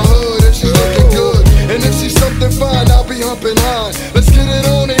through my hood if she's looking good. And if she's something fine, I'll be humping high. Let's get it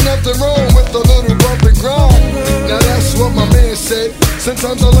on, ain't nothing wrong with a little bump and grind. Now that's what my man said.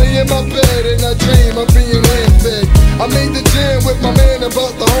 Sometimes I lay in my bed and I dream of being land fed. I made the jam with my man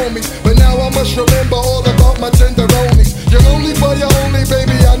about the homies, but now I must remember all about my tenderonies. You're only for your only,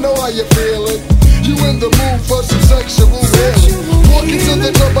 baby, I know how you're feeling. You in the mood for some sexual healing. Walking to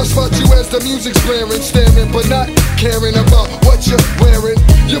the club, I spot you as the music's blaring, staring but not caring about what you're wearing.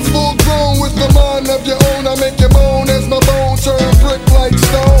 You're full grown with the mind of your own. I make you moan as my bones turn brick like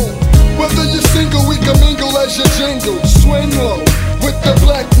stone. Whether you're single, we can mingle as you jingle. Swing low with the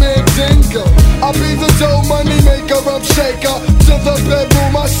black man dingo. I'll be the dough money maker, up shaker. To the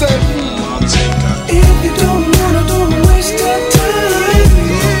bedroom, I said, I'll take her. If you don't wanna, don't waste that time.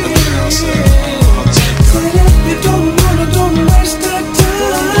 Said if you don't wanna, don't waste that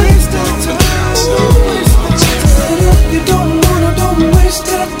time. Said if you don't wanna, don't waste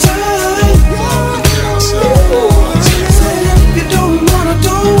that time. Said if you don't wanna,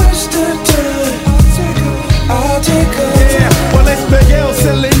 don't waste that time. I'll take her. Yeah,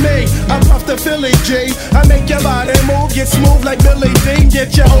 smooth like Billy Dean,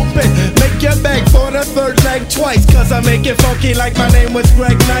 get you open. Make your bag for the third leg twice, cause I make it funky like my name was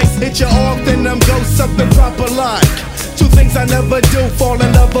Greg Nice. Hit you off, then I'm go something proper like. Two things I never do, fall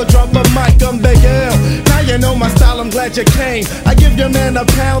in love or drop a mic, I'm Big L. Now you know my style, I'm glad you came. I give your man a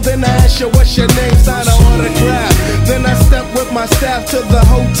pound, then I ask you what's your name, sign an autograph. Then I step with my staff to the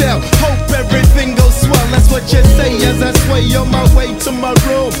hotel. Hope everything goes swell, that's what you say as I sway on my way to my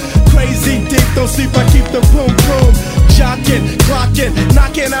room. Crazy deep, don't sleep, I keep the boom boom. Jockin', clockin',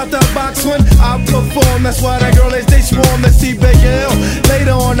 knocking out the box when I perform. That's why the girlies, they swarm to see Big L.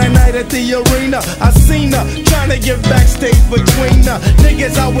 Later on that night at the arena, I seen her trying to get backstage between her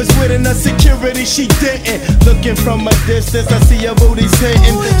niggas I was with in the security, she didn't. Looking from a distance, I see her booty's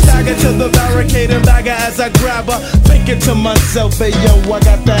hitting. Stagger to the barricade and bagger as I grab her. Thinking to myself, hey yo, I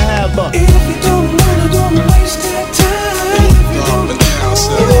got to have her. If you don't wanna, don't waste that time. If you don't wanna,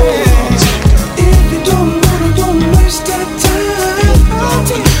 if you don't wanna, don't waste that time. I'll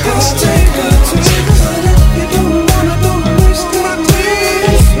take her, take her, take her. But if you don't wanna, don't waste that time.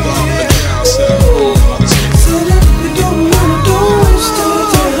 Said if you don't wanna, don't waste that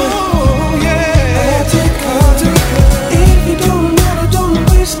time. I'll take her, take her. If you don't wanna, don't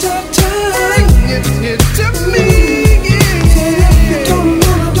waste that time. It took me. Said if you don't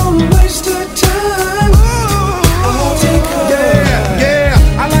wanna, don't waste that time. I'll take her. Yeah,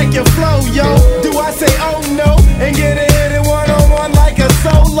 yeah, I like your flow, yo. Do I say oh no and get it hit it one-on-one like a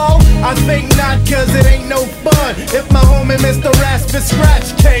solo? I think not, cause it ain't no fun if my homie Mr. Raspy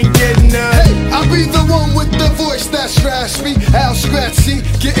Scratch can't get none. Hey, I be the one with the voice that's raspy, Al Scratchy,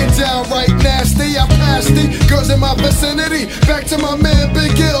 getting down right nasty. I pass the girls in my vicinity. Back to my man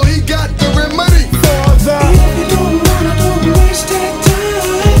Big L, he got the remedy. If you don't wanna, don't waste that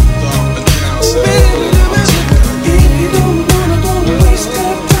time. If you don't wanna, don't waste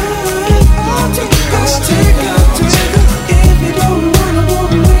that time. I'll take her, take her, take her. If you don't wanna,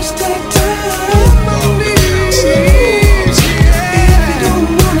 don't waste that time. If you don't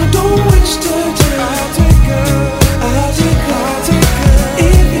wanna, don't waste that time. I'll take her, I'll take her, I'll take her.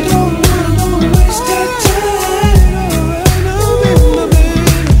 If you don't wanna, don't waste that time.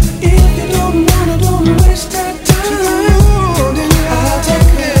 If you don't wanna, don't waste that time. I'll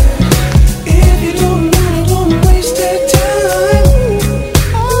take her. If you don't wanna, don't waste that time.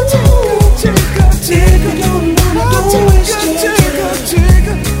 I'll take her, take her, take her. If you don't wanna, don't waste that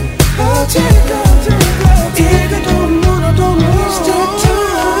time. I'll take her, take her. If you don't wanna, don't waste that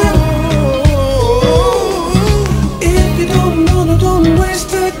time. If you don't wanna, don't waste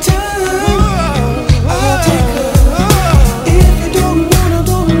that time. I'll take her. If you don't wanna,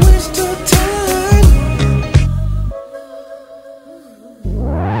 don't waste that time.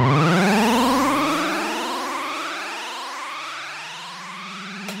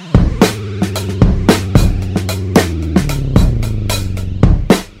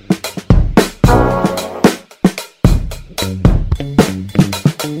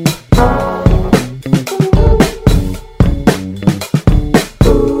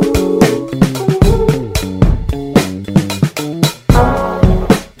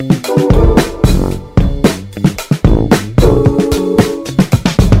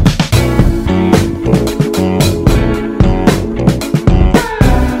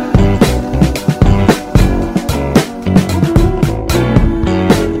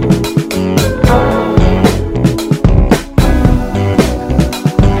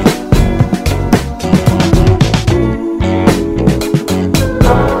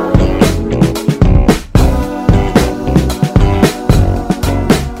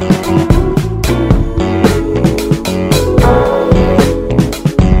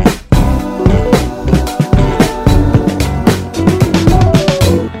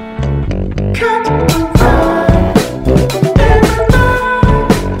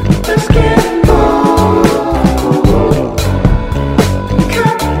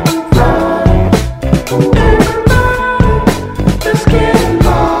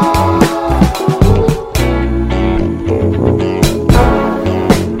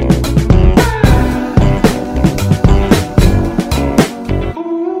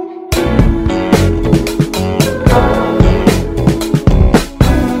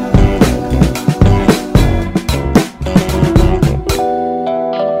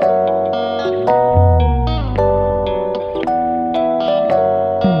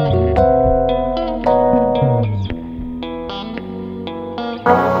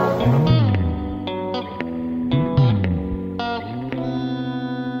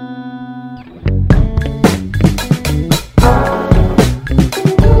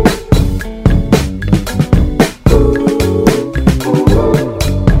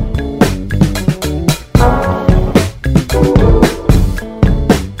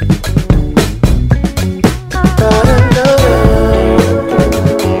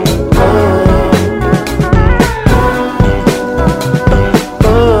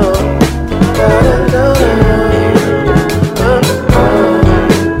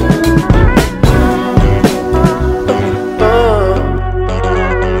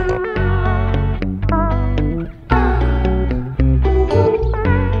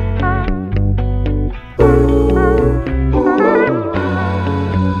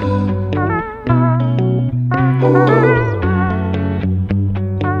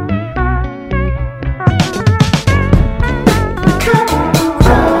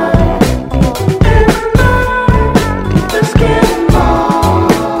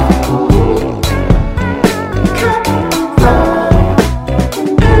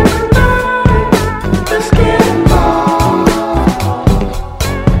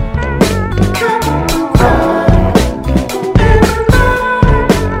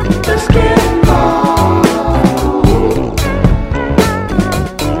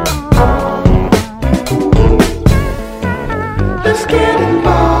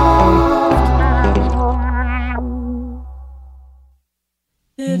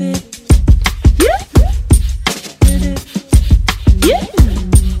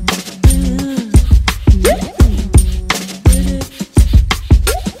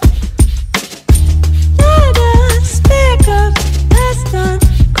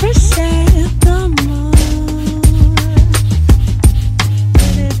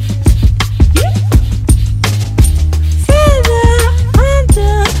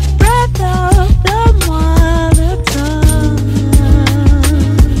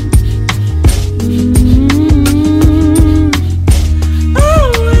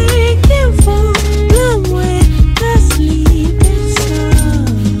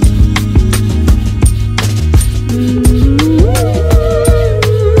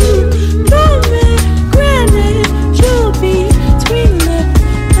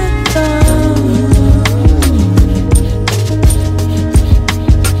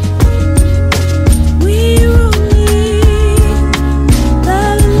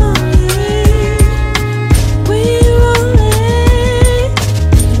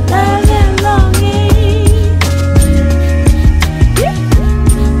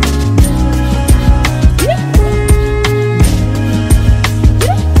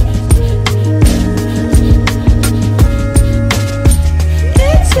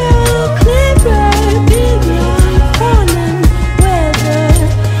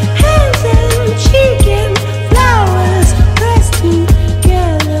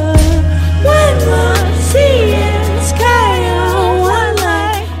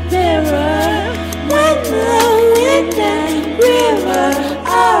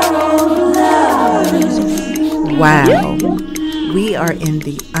 Wow. We are in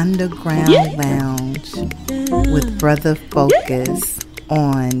the Underground Lounge with Brother Focus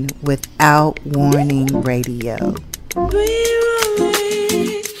on Without Warning Radio.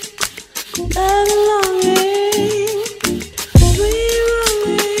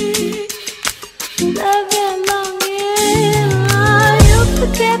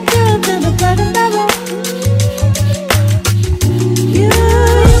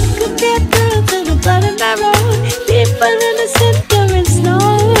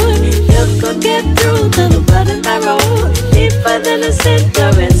 Deeper than the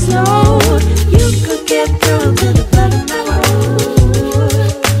center and snow, you could get through to the blood of my road.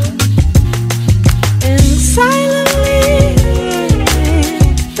 And silently,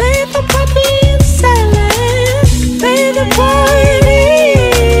 play the puppy in silence, play the poet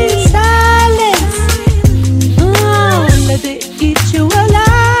in silence. Let it eat you alive.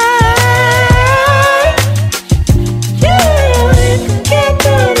 You could get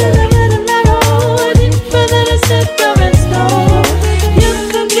through to the blood of my road, deeper than the center and snow.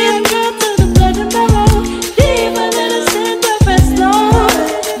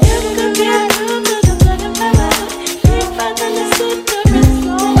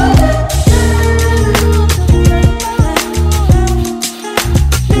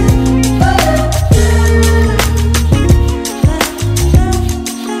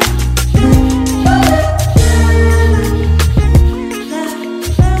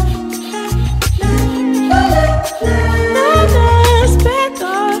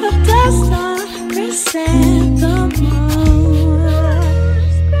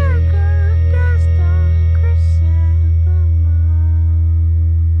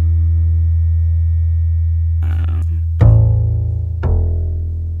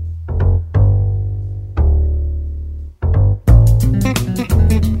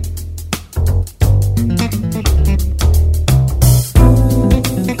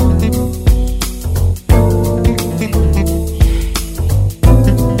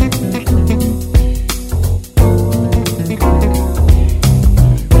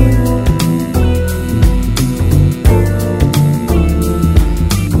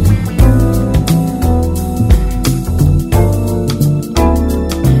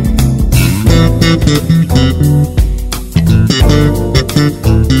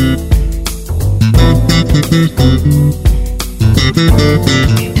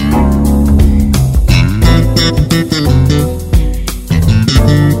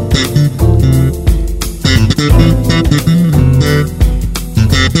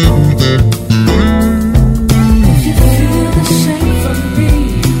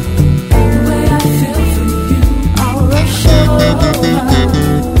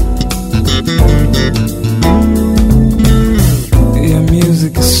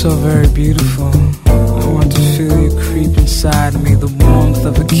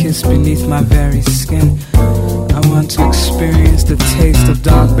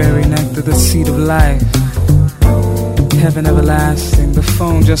 Heaven everlasting, the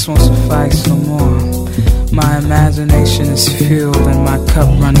phone just won't suffice no more. My imagination is filled and my cup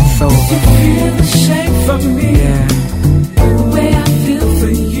runneth over. You feel the shame from me. Yeah. The way I feel for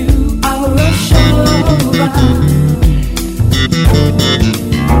you, I'll rush over.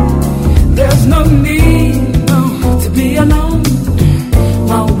 There's no need, no, to be alone.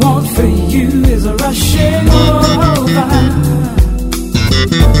 My want for you is a rushing over.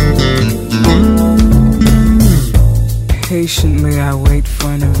 Patiently I wait for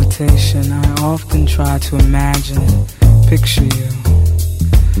an invitation. I often try to imagine and picture you,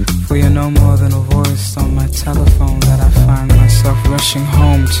 for you're no more than a voice on my telephone that I find myself rushing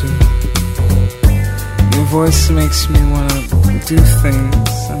home to. Your voice makes me wanna do things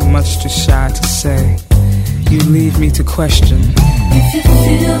I'm much too shy to say. You leave me to question. If you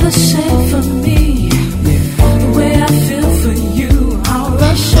feel the same for me, the way I feel for you, I'll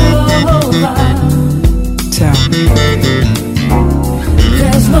rush over. Tell me.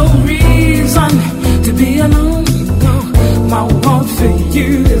 There's no reason to be alone. No, my want for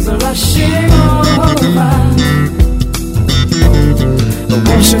you is a rushing over. But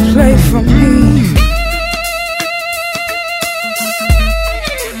won't you play for me?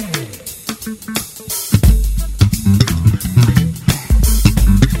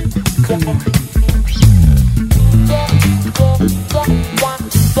 Come on.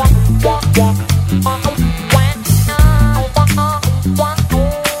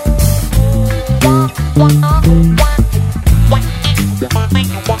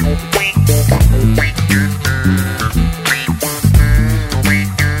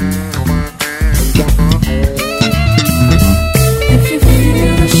 If you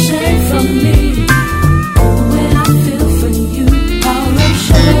feel the shame from me, the way I feel for you, I'll rush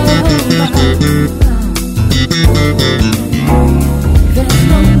over. There's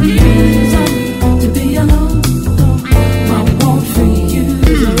no reason to be alone. No, my want for you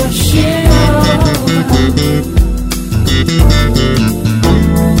is a rushing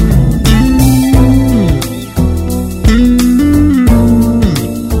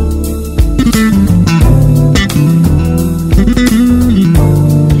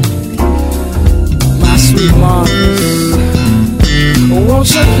My sweet Marcus, won't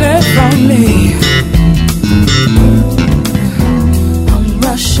you play for me? I'm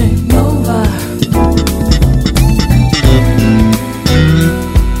rushing over.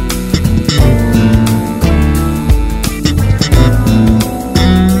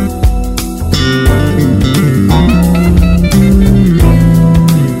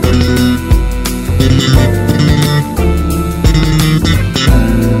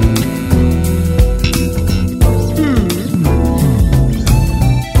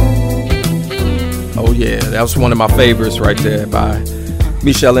 Oh yeah, that was one of my favorites right there by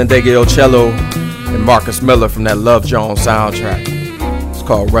Michelle Ndegeocello and Marcus Miller from that Love Jones soundtrack. It's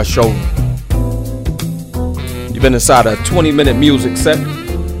called Rush Over. You've been inside a 20-minute music set.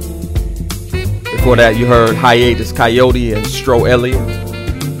 Before that, you heard Hiatus Coyote and Stro Elliott.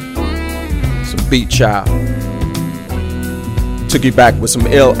 Some Beat Child. Took you back with some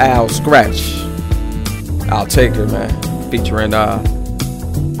Ill Al Scratch. I'll Take Her, man. Featuring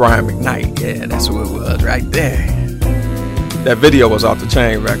Brian McKnight. Yeah, that's who it was right there. That video was off the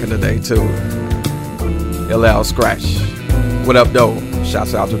chain back in the day, too. Ill Al Scratch. What up, though?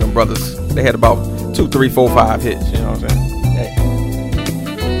 Shouts out to them brothers. They had about 2, 3, 4, 5 hits, you know what I'm saying?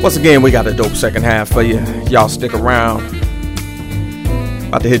 Hey. Once again, we got a dope second half for you. Y'all stick around.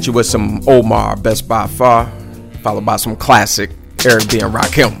 About to hit you with some Omar, Best by Far, followed by some classic Eric B. and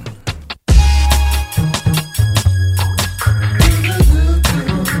Rakim.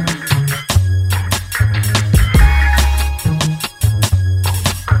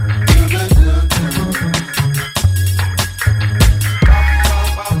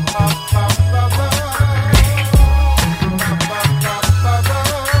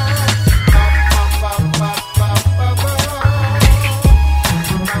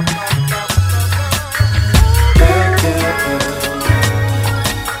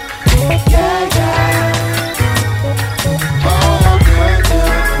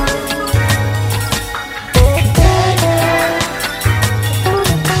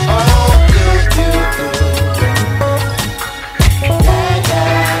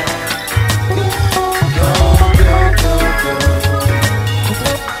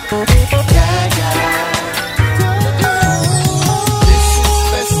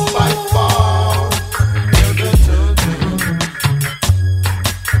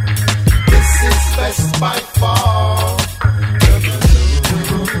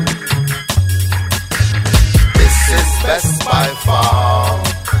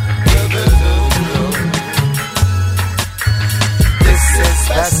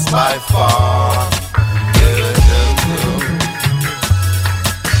 Best by far.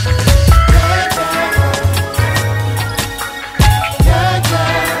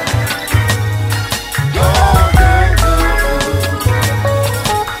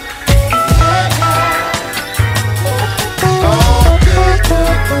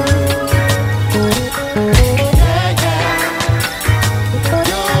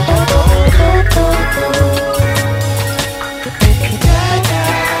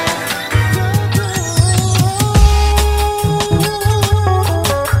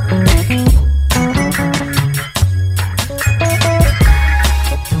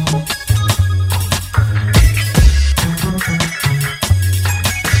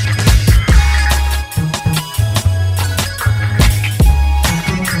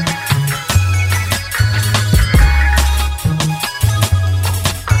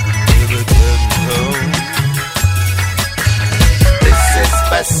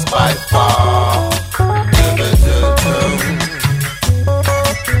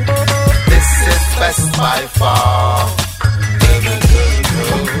 by far.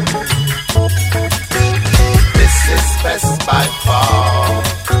 This is best by far.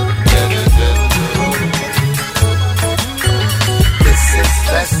 This is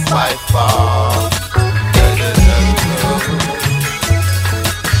best by far.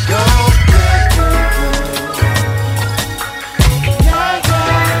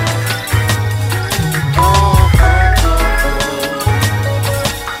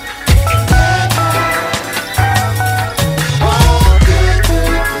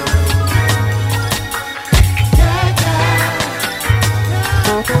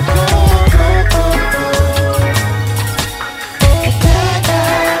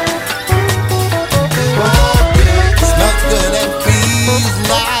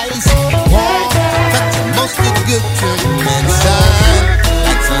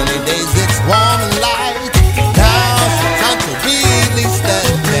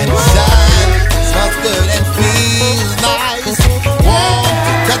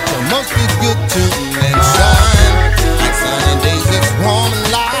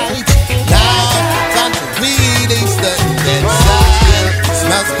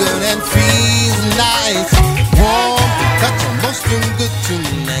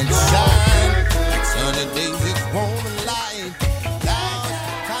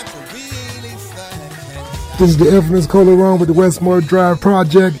 This is the infamous Cola Run with the Westmore Drive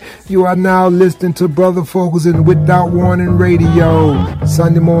Project. You are now listening to Brother Focus in Without Warning Radio.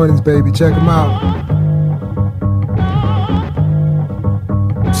 Sunday mornings, baby. Check them out.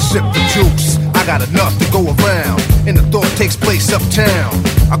 Sip the juice. I got enough to go around. And the thought takes place uptown.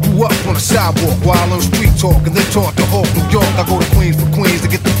 I grew up on the sidewalk while on street talk and then taught to Hawk, New York. I go to Queens for Queens to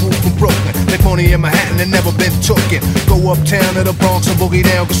get the food from Brooklyn. Make money in Manhattan and never been tooken. Go uptown to the Bronx and boogie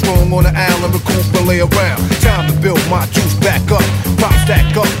down. Get strong on the island, recoup and lay around. Time to build my juice back up. Pop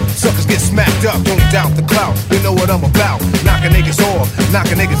stack up, suckers get smacked up. Don't doubt the clout, you know what I'm about. Knocking niggas off,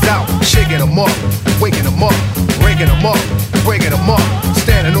 knocking niggas out. Shaking them up, waking them up, breaking them up, breaking them up.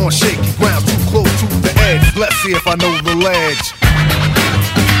 Standing on shaky ground, too close to the edge. Let's see if I know the ledge.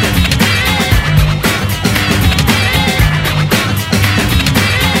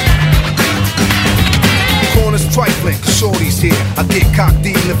 Corners trifling, shorty's here. I get cocked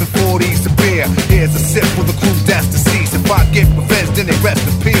D, living 40s to beer. Here's a sip for the crew that's deceased. If I get revenge, then they rest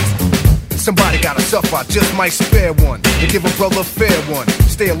in peace. Somebody gotta suffer, I just might spare one and give a brother a fair one.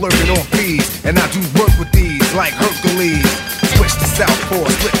 Stay alert on fees, and I do work with these like Hercules. Switch to southpaw,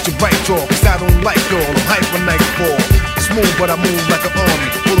 split your right jaw, cause I don't like y'all, I'm hyper nightfall. Smooth, but I move like an army.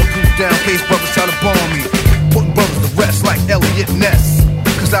 Bulletproof down, case brothers try to bomb me. Putting brothers to rest like Elliot Ness.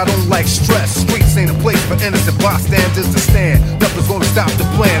 Cause I don't like stress. Streets ain't a place for innocent bystanders to stand. Nothing's gonna stop the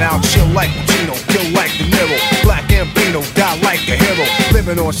plan. I'll chill like Pacino, kill like De Niro. Black Gambino, die like a hero.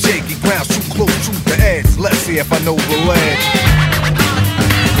 Living on shaky ground, too close to the edge. Let's see if I know the ledge.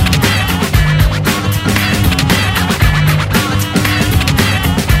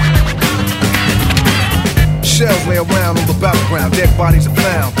 Shells lay around on the battleground, dead bodies are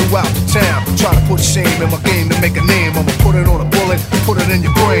found throughout the town. Try to put shame in my game to make a name. I'ma put it on a bullet, put it in your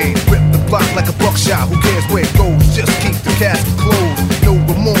brain. Rip the block like a buckshot, who cares where it goes? Just keep the casket closed. No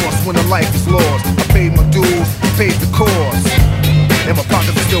remorse when a life is lost. I paid my dues, paid the cost. And my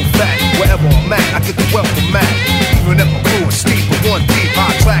pockets are still fat. Wherever I'm at, I get the wealth from Mac. Even if my crew is steep, but one deep,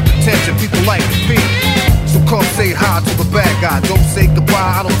 I attract attention, people like to peep. So come say hi to the bad guy. Don't say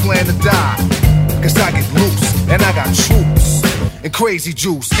goodbye, I don't plan to die. Cause I get loose, and I got troops and crazy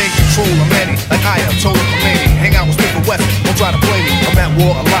juice, in control of many, like I am told Khomeini. Hang out with Smith and Wesson, don't try to play me. I'm at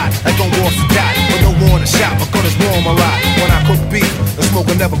war a lot, like on war to die. But no war in the shop, my gun is warm a lot. When I cook beef, the smoke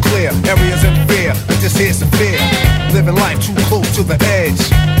will never clear. Areas in fear, but this here's severe. Living life too close to the edge,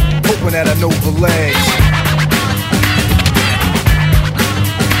 hoping that I know the ledge.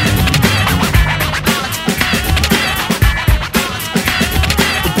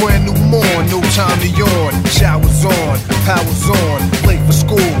 Brand new morn, no time to yawn. Showers on, powers on. Late for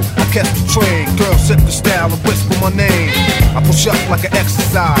school, I catch the train. Girls set the style and whisper my name. I push up like an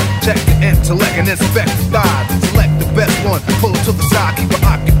exercise. Check the intellect and inspect the thighs. Select the best one, pull it to the side. Keep her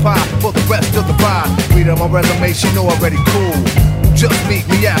occupied for the rest of the ride. Read on my resume, she know already cool. Just meet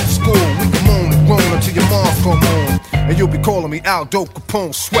me after school. We can moan and groan until your mom's come home. And you'll be calling me Aldo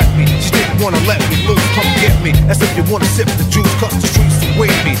Capone, sweat me. She didn't wanna let me loose, come get me. As if you wanna sip the juice, cause the streets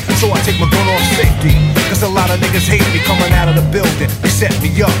await me. So I take my gun off safety. Cause a lot of niggas hate me coming out of the building. They set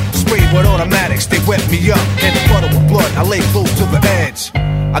me up, sprayed with automatics, they wet me up. In the puddle of blood, I lay close to the edge.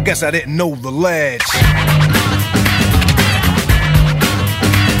 I guess I didn't know the ledge.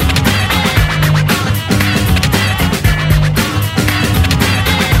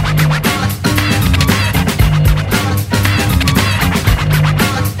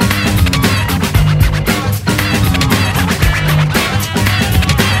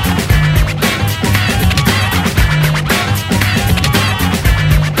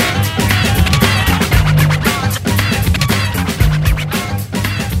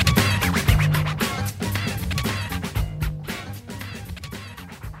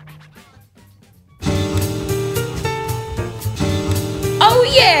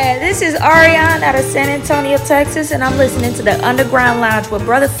 This is Ariane out of San Antonio, Texas, and I'm listening to the Underground Lounge with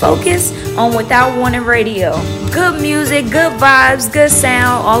Brother Focus on Without Warning Radio. Good music, good vibes, good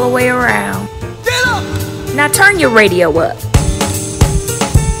sound all the way around. Get up! Now turn your radio up.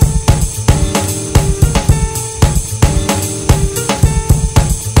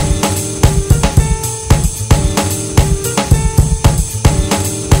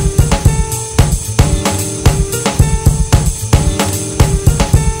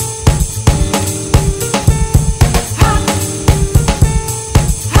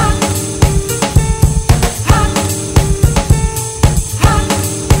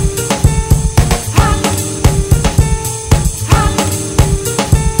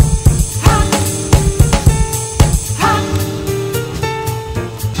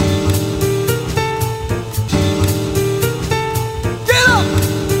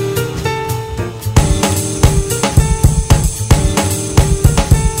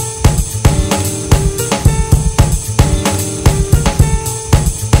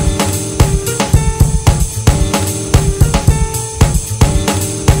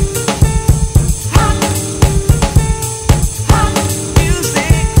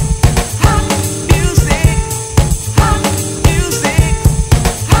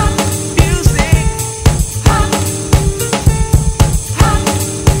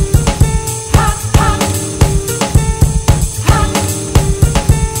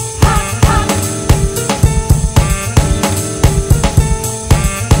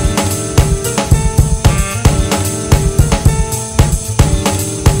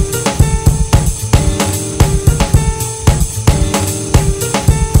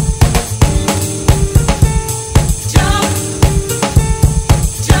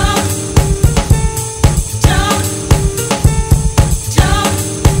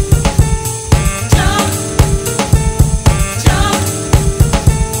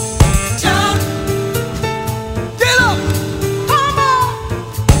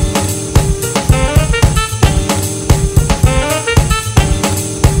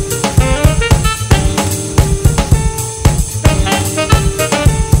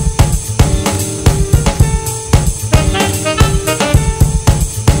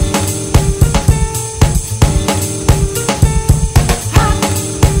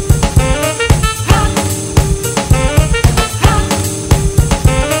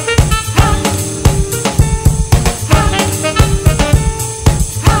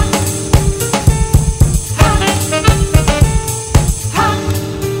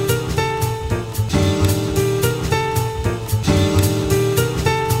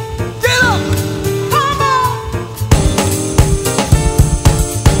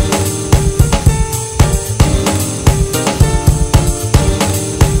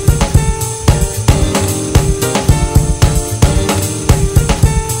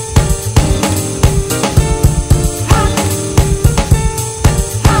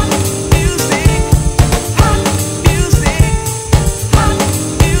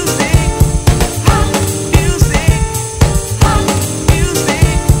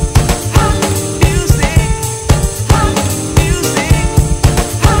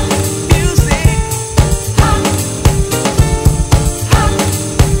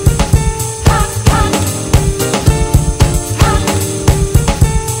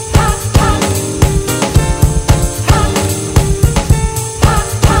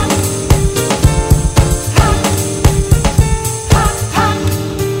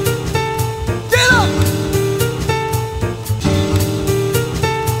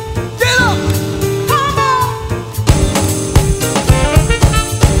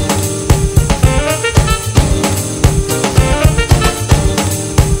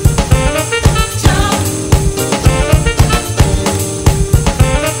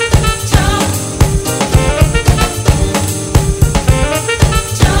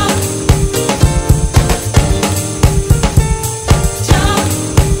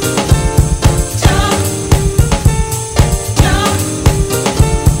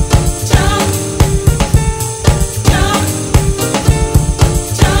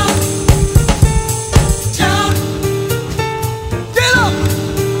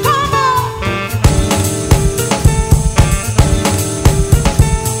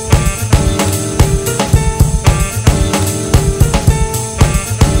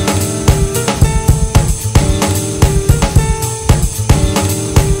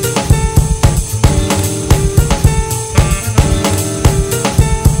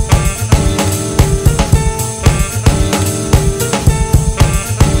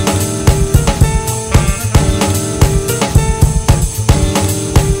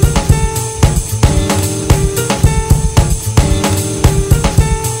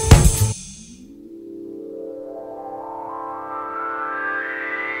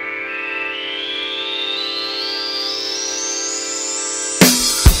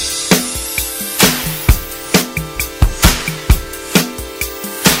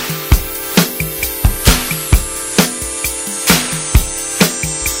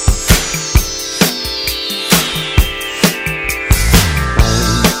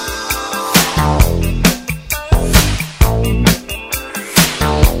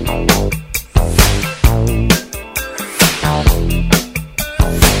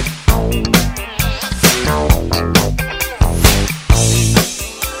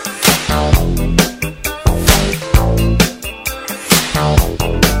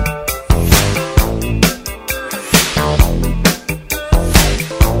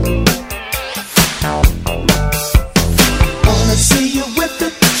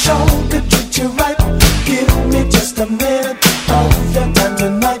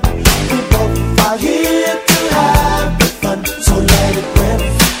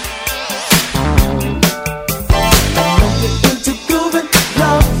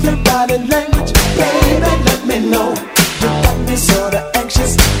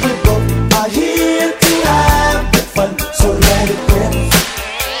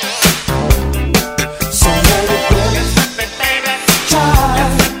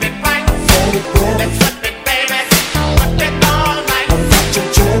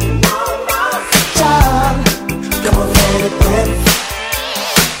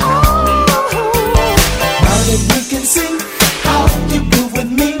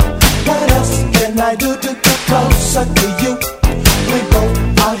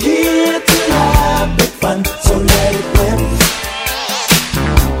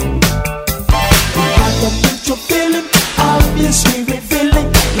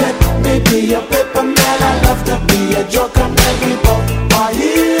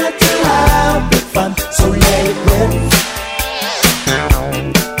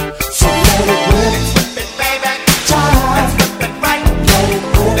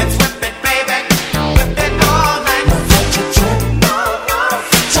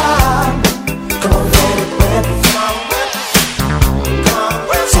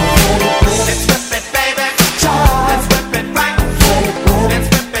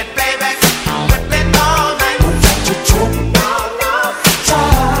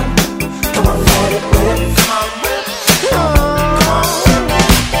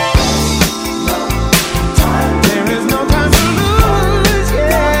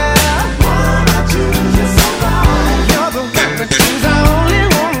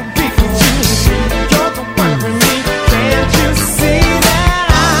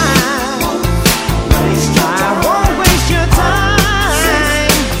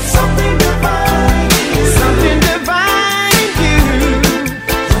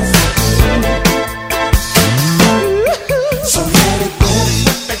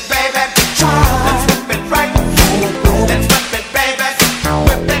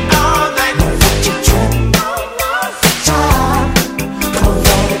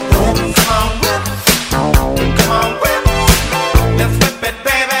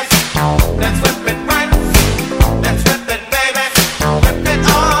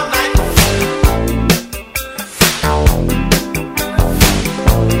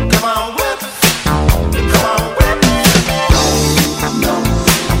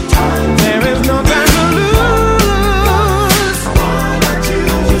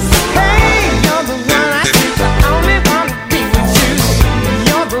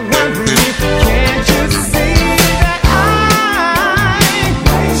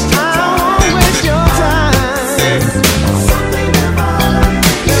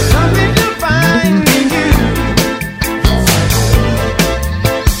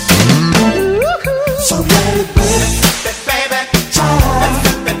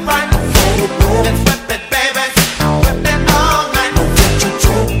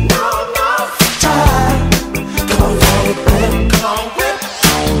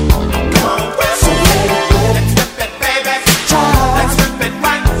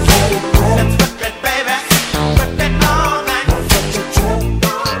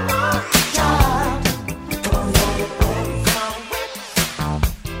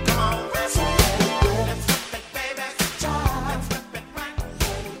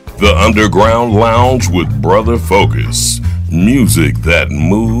 The Underground Lounge with Brother Focus. Music that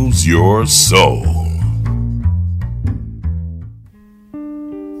moves your soul.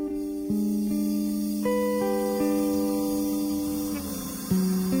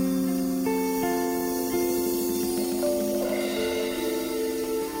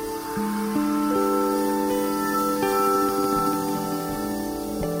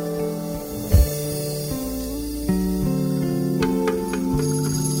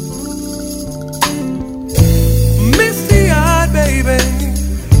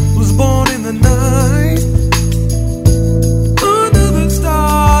 Was born in the night.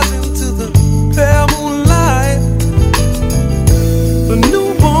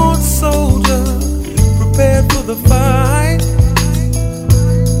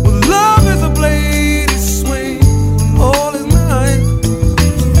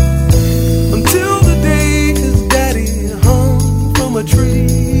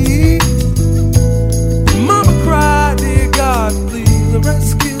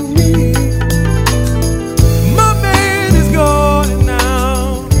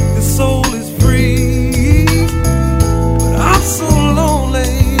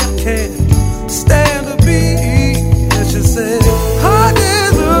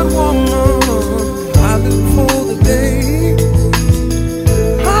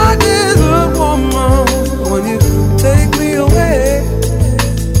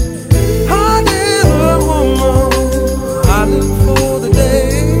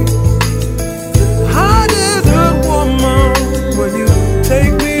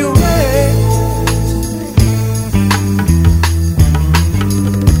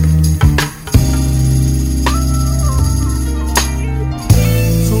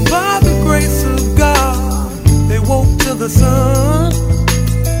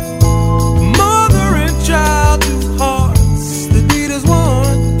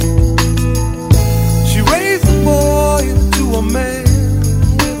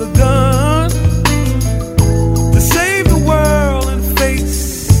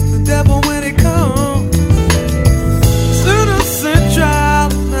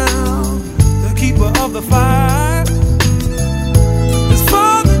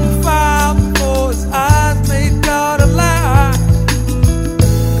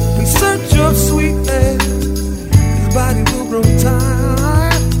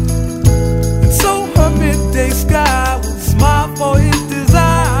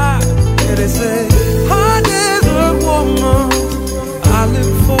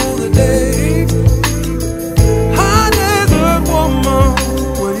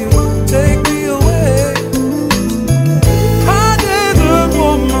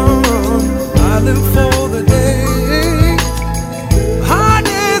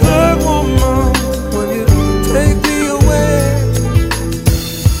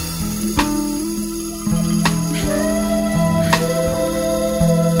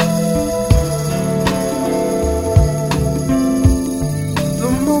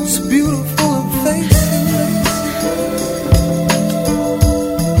 most beautiful of faces.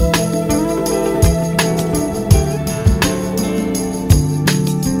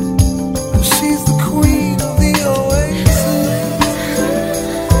 She's the queen of the oasis.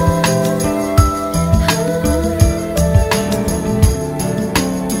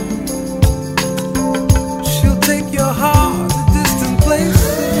 She'll take your heart to distant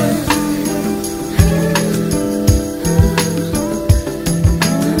places.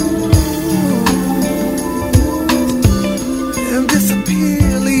 And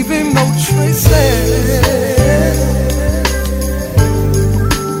disappear, leaving no traces.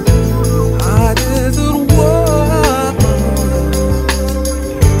 High desert world.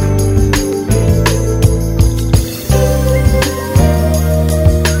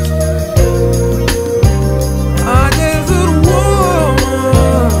 High desert world.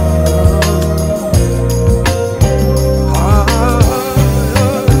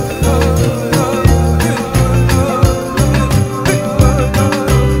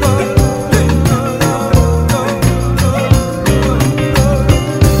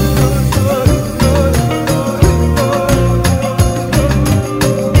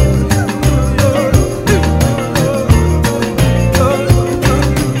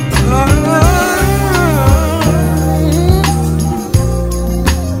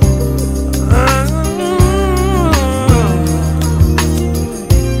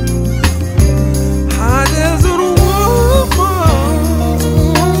 High desert world.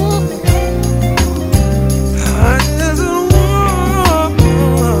 High desert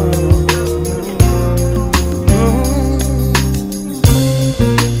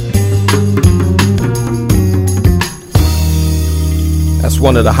That's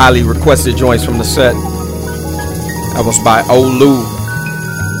one of the highly requested joints from the set. That was by Olu.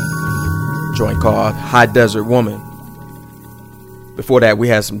 Joint called High Desert Woman. Before that, we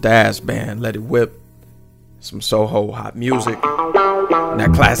had some Daz Band, Let It Whip, some Soho hot music, and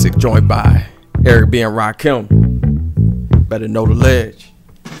that classic joint by Eric B. and Rakim, Better Know the Ledge.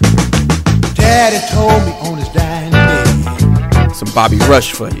 Daddy told me on his dying day, Some Bobby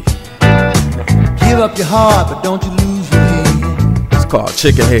Rush for you. give up your heart, but don't you lose your head. It's called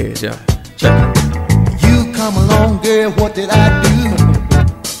Chicken Heads, yeah. Check it. You come along, girl, what did I do?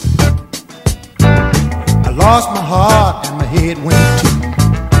 I lost my heart and my head went too.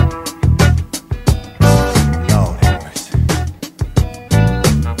 Lord have mercy.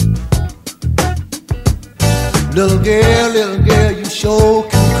 Little girl, you sure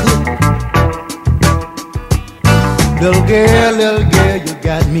can cook. Little girl, you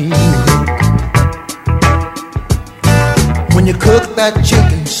got me hooked. When you cook that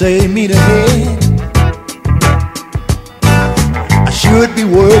chicken, save me the head. I should be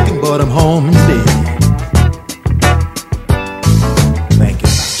working, but I'm home and dead. Thinking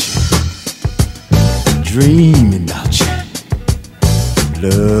about you, dreaming about you.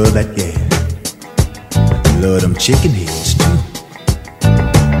 Love that gal, love them chicken heads too.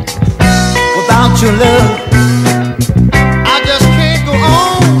 Without your love, I just can't go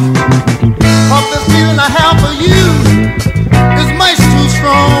on. 'Cause this feeling I have for you is much too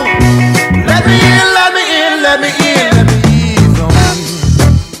strong. Let me in, let me in, let me in, let me ease on you.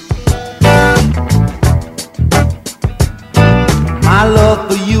 My love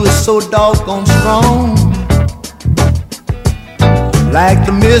for you is so doggone strong. Like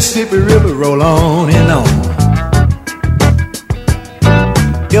the Mississippi River roll on and on.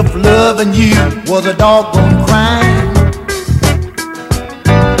 If loving you was a doggone crime,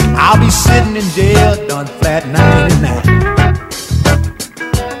 I'll be sitting in jail done flat 99.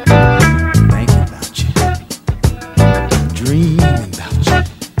 Thinking about you, dreaming about you.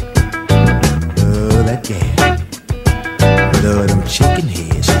 Love that gal, love them chicken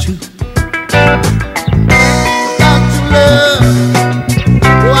heads too. Without your love,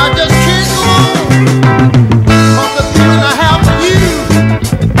 oh, I just can't go on. 'Cause the feeling I have for you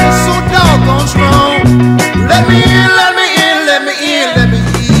is so doggone strong. Let me in, let me in, let me in, let me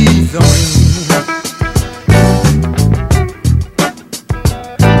ease on you.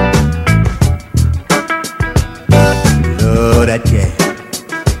 Love that gal,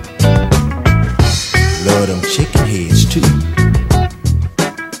 love them chicken heads too.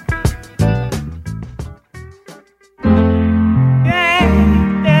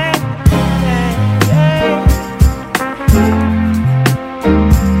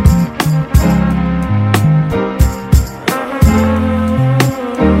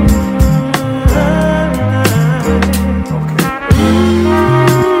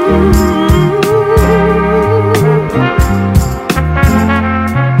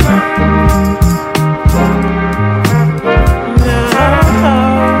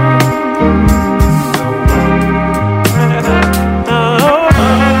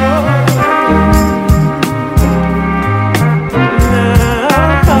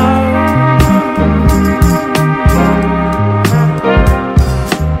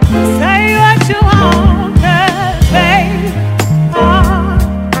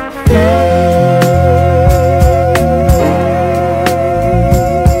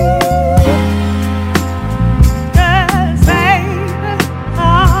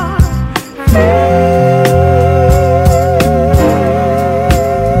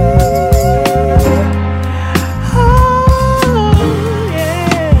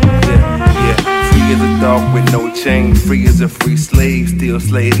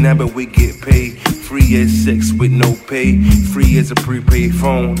 number we get paid. Free as sex with no pay. Free as a prepaid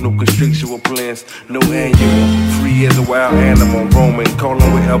phone. No constrictual plans, no annual. Free as a wild animal roaming.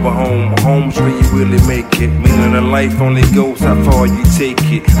 Calling wherever home. Home's where you really make it. Meaning of life only goes how far you take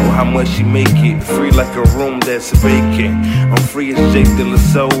it or how much you make it. Free like a room that's vacant. I'm free as Jake De La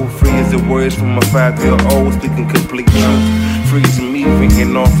Soul. Free as the words from a 5-year-old speaking complete truth. Free as me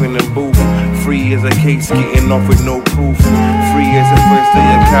ringing off in the booth. Free as a case getting off with no proof. Free as the first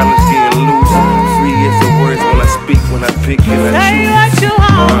day of college getting loose. Free as the words when I speak, when I pick and I Say choose. what you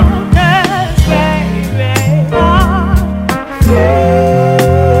want, 'cause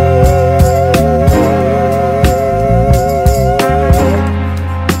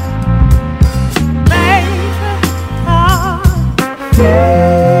baby, I'm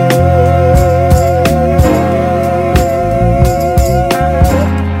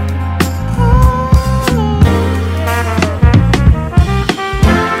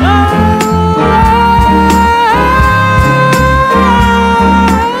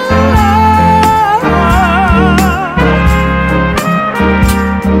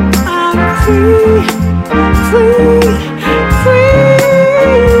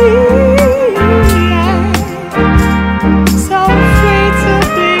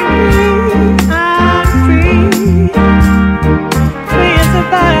free.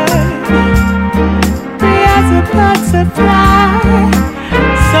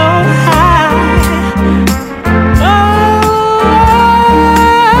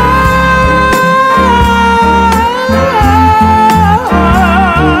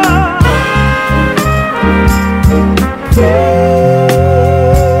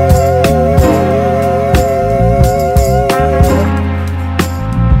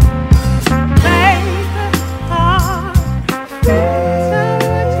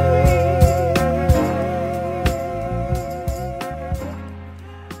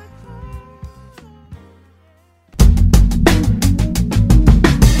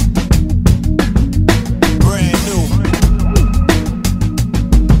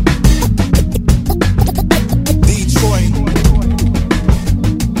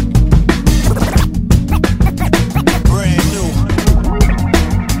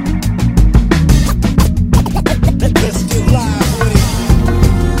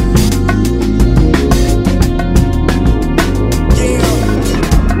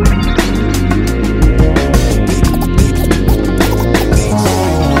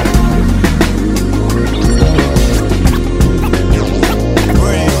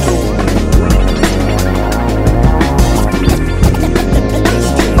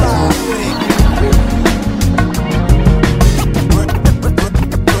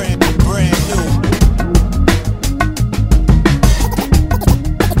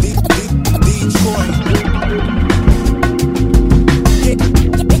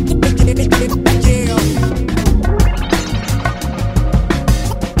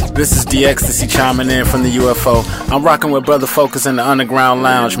 This is The Ecstasy chiming in from the UFO. I'm rocking with Brother Focus in the Underground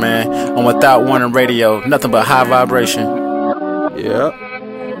Lounge, man, on Without Warning Radio. Nothing but high vibration. Yep.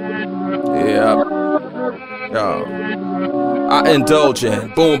 Yo. I indulge in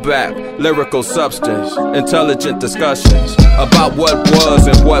boom bap, lyrical substance, intelligent discussions about what was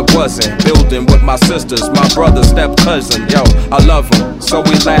and what wasn't. Building with my sisters, my brother, step cousin. Yo, I love them, so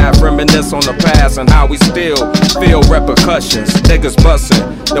we laugh, reminisce on the past and how we still feel repercussions. Niggas bustin'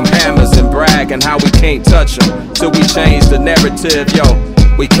 them hammers and bragging how we can't touch them till we change the narrative. Yo,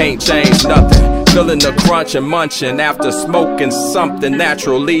 we can't change nothing. Feeling the crunch and munching after smoking something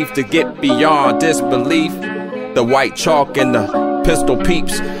natural leaf to get beyond disbelief. The white chalk and the pistol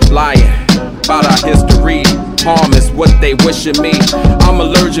peeps lying about our history. Harm is what they wishing me. I'm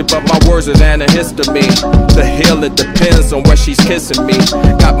allergic, but my words is antihistamine. The hill, it depends on where she's kissing me.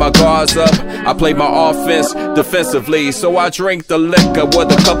 Got my guards up, I play my offense defensively. So I drink the liquor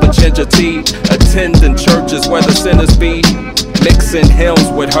with a cup of ginger tea. Attending churches where the sinners be. Mixing hymns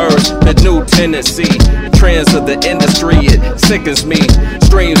with hers, the new tendency. Trends of the industry, it sickens me.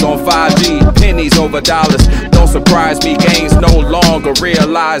 Streams on 5G, pennies over dollars. Don't surprise me, gangs no longer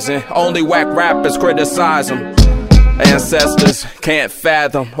realizing. Only whack rappers criticize them. Ancestors can't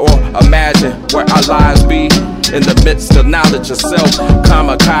fathom or imagine where our lives be. In the midst of knowledge of self,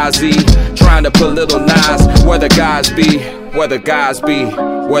 kamikaze. Trying to put little knives where the guys be. Where the guys be,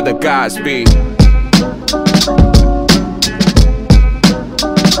 where the guys be.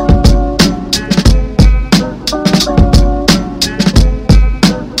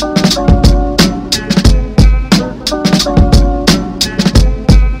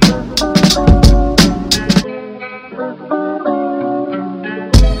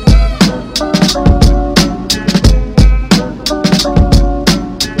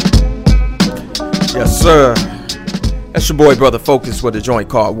 sir. That's your boy, Brother Focus, with a joint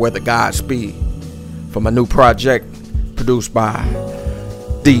called Where the Gods Be, from a new project produced by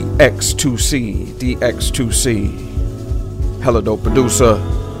DX2C. Hella dope producer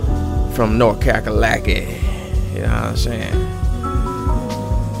from North Kakalaki. You know what I'm saying?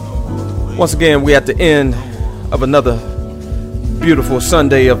 Once again, we at the end of another beautiful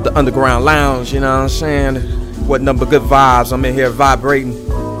Sunday of the Underground Lounge. You know what I'm saying? What number good vibes. I'm in here vibrating,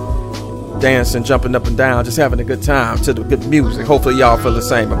 dancing, jumping up and down, just having a good time to the good music. Hopefully y'all feel the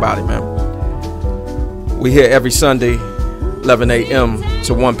same about it, man. We here every Sunday, 11 a.m.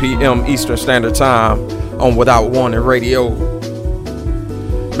 to 1 p.m. Eastern Standard Time on Without Warning Radio.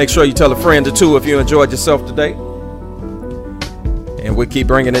 Make sure you tell a friend or two if you enjoyed yourself today, and we'll keep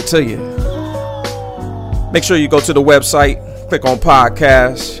bringing it to you. Make sure you go to the website, click on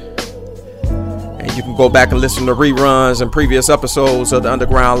podcasts, and you can go back and listen to reruns and previous episodes of the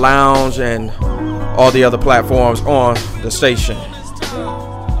Underground Lounge and all the other platforms on the station.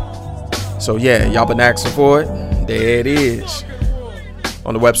 So yeah, y'all been asking for it. There it is.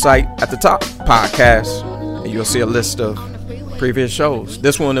 On the website at the top, podcasts, and you'll see a list of previous shows.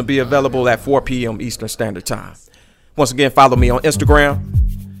 This one will be available at 4 p.m. Eastern Standard Time. Once again, follow me on Instagram.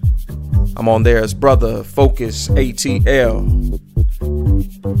 I'm on there as Brother Focus ATL.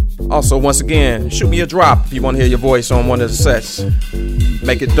 Also, once again, shoot me a drop if you want to hear your voice on one of the sets.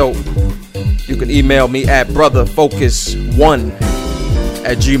 Make it dope. You can email me at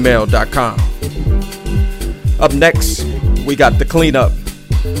brotherfocus1@gmail.com. Up next, we got the cleanup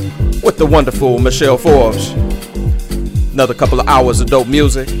with the wonderful Michelle Forbes. Another couple of hours of dope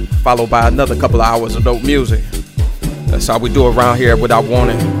music, followed by another couple of hours of dope music. That's how we do around here Without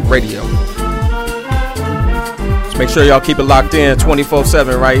Warning Radio. Just make sure y'all keep it locked in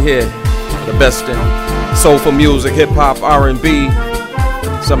 24/7 right here. The best in soulful music, hip hop, R&B,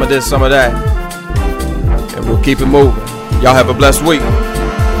 some of this, some of that. And we'll keep it moving. Y'all have a blessed week.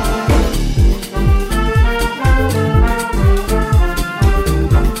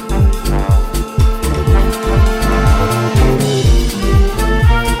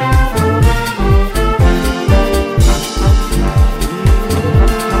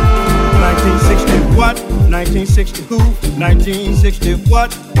 1960 who? 1960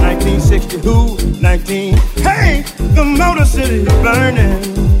 what? 1960 who? 19. Hey, the Motor City is burning.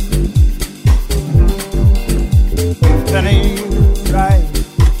 That ain't right.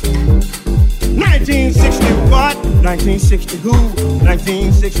 1960 what? 1960 who?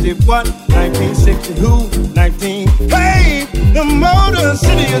 1960 what? 1960 who? 19. Hey, the Motor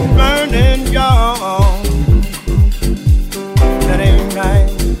City is burning, y'all. That ain't right.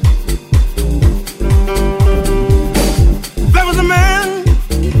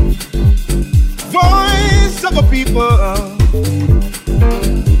 Voice of a people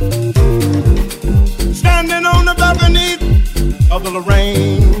standing on the balcony of the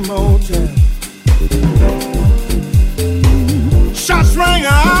Lorraine Motel. Shots rang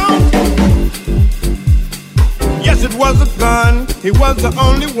out. Yes, it was a gun. He was the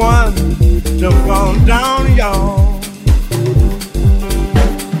only one to fall down, y'all.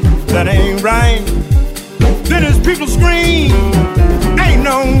 That ain't right. Then his people scream. Ain't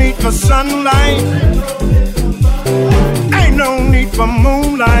no need for sunlight. Ain't no need for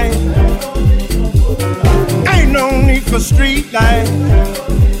moonlight. Ain't no need for street light.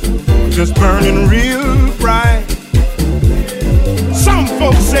 Just burning real bright. Some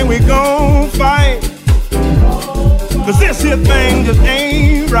folks say we gon' fight, 'cause this here thing just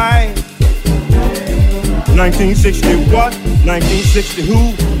ain't right. 1960 what? 1960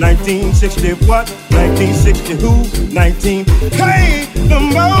 who? 1960 what? 1960 who? 19. Hey, the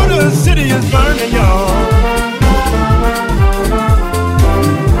Motor City is burning, y'all.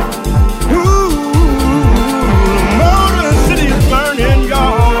 Ooh, the Motor City is burning,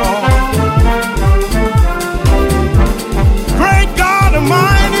 y'all. Great God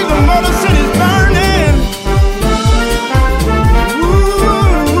Almighty, the Motor City is burning. Ooh,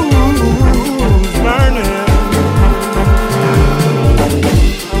 it's burning.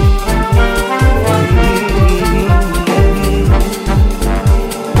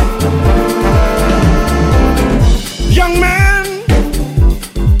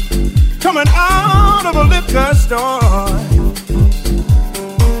 Coming out of a liquor store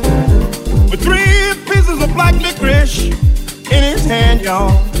with 3 pieces of black licorice in his hand,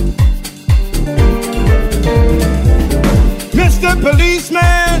 y'all. Mr.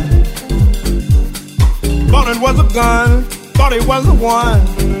 Policeman thought it was a gun, thought it was the one.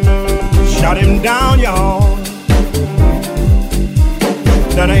 Shot him down, y'all.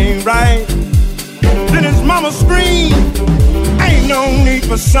 That ain't right. Then his mama screamed. Ain't no need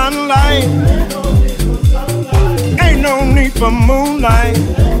for sunlight. Ain't no need for moonlight.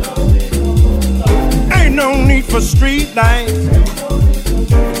 Ain't no need for street lights.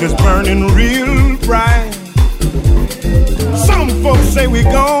 Just burning real bright. Some folks say we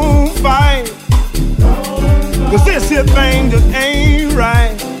gon' fight, 'cause this here thing just ain't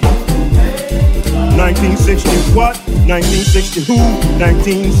right. 1960 what? 1960 who?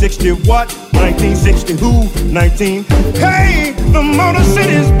 1960 what? 1960 who? 19. Hey, the Motor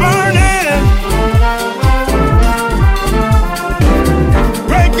City's burning.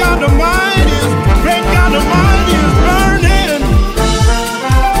 Great God Almighty is burning.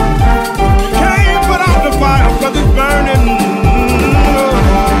 You can't put out the fire 'cause it's burning.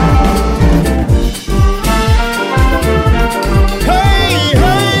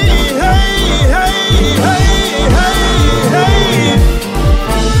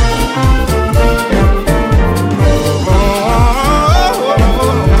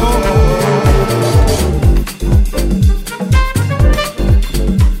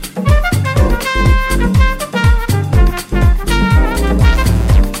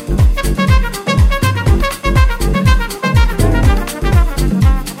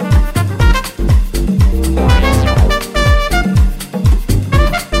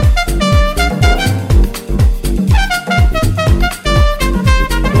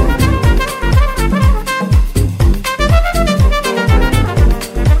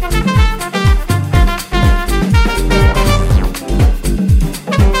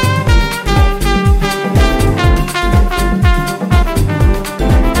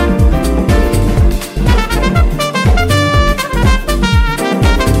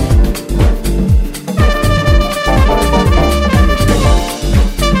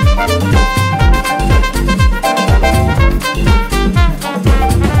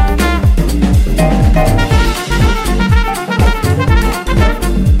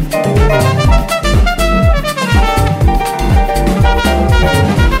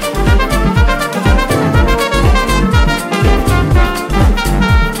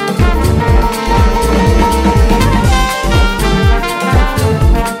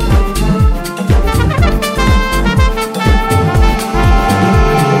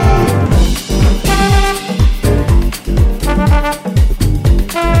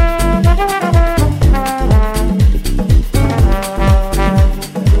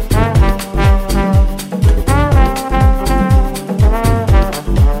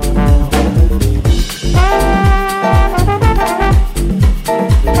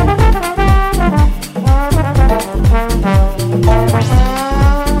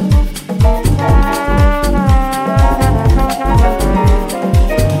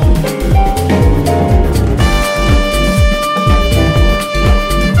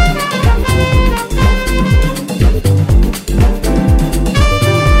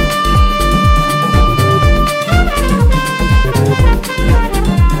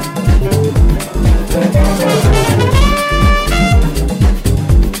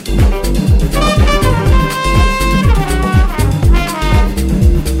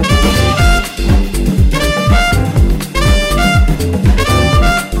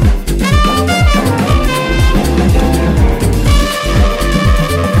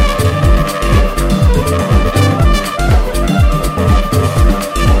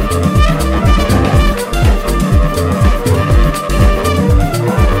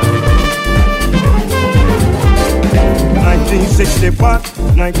 What?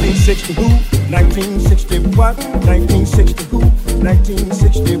 1960 who? 1960 what? 1960 who?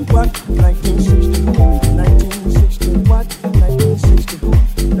 1960 what? 1960 who?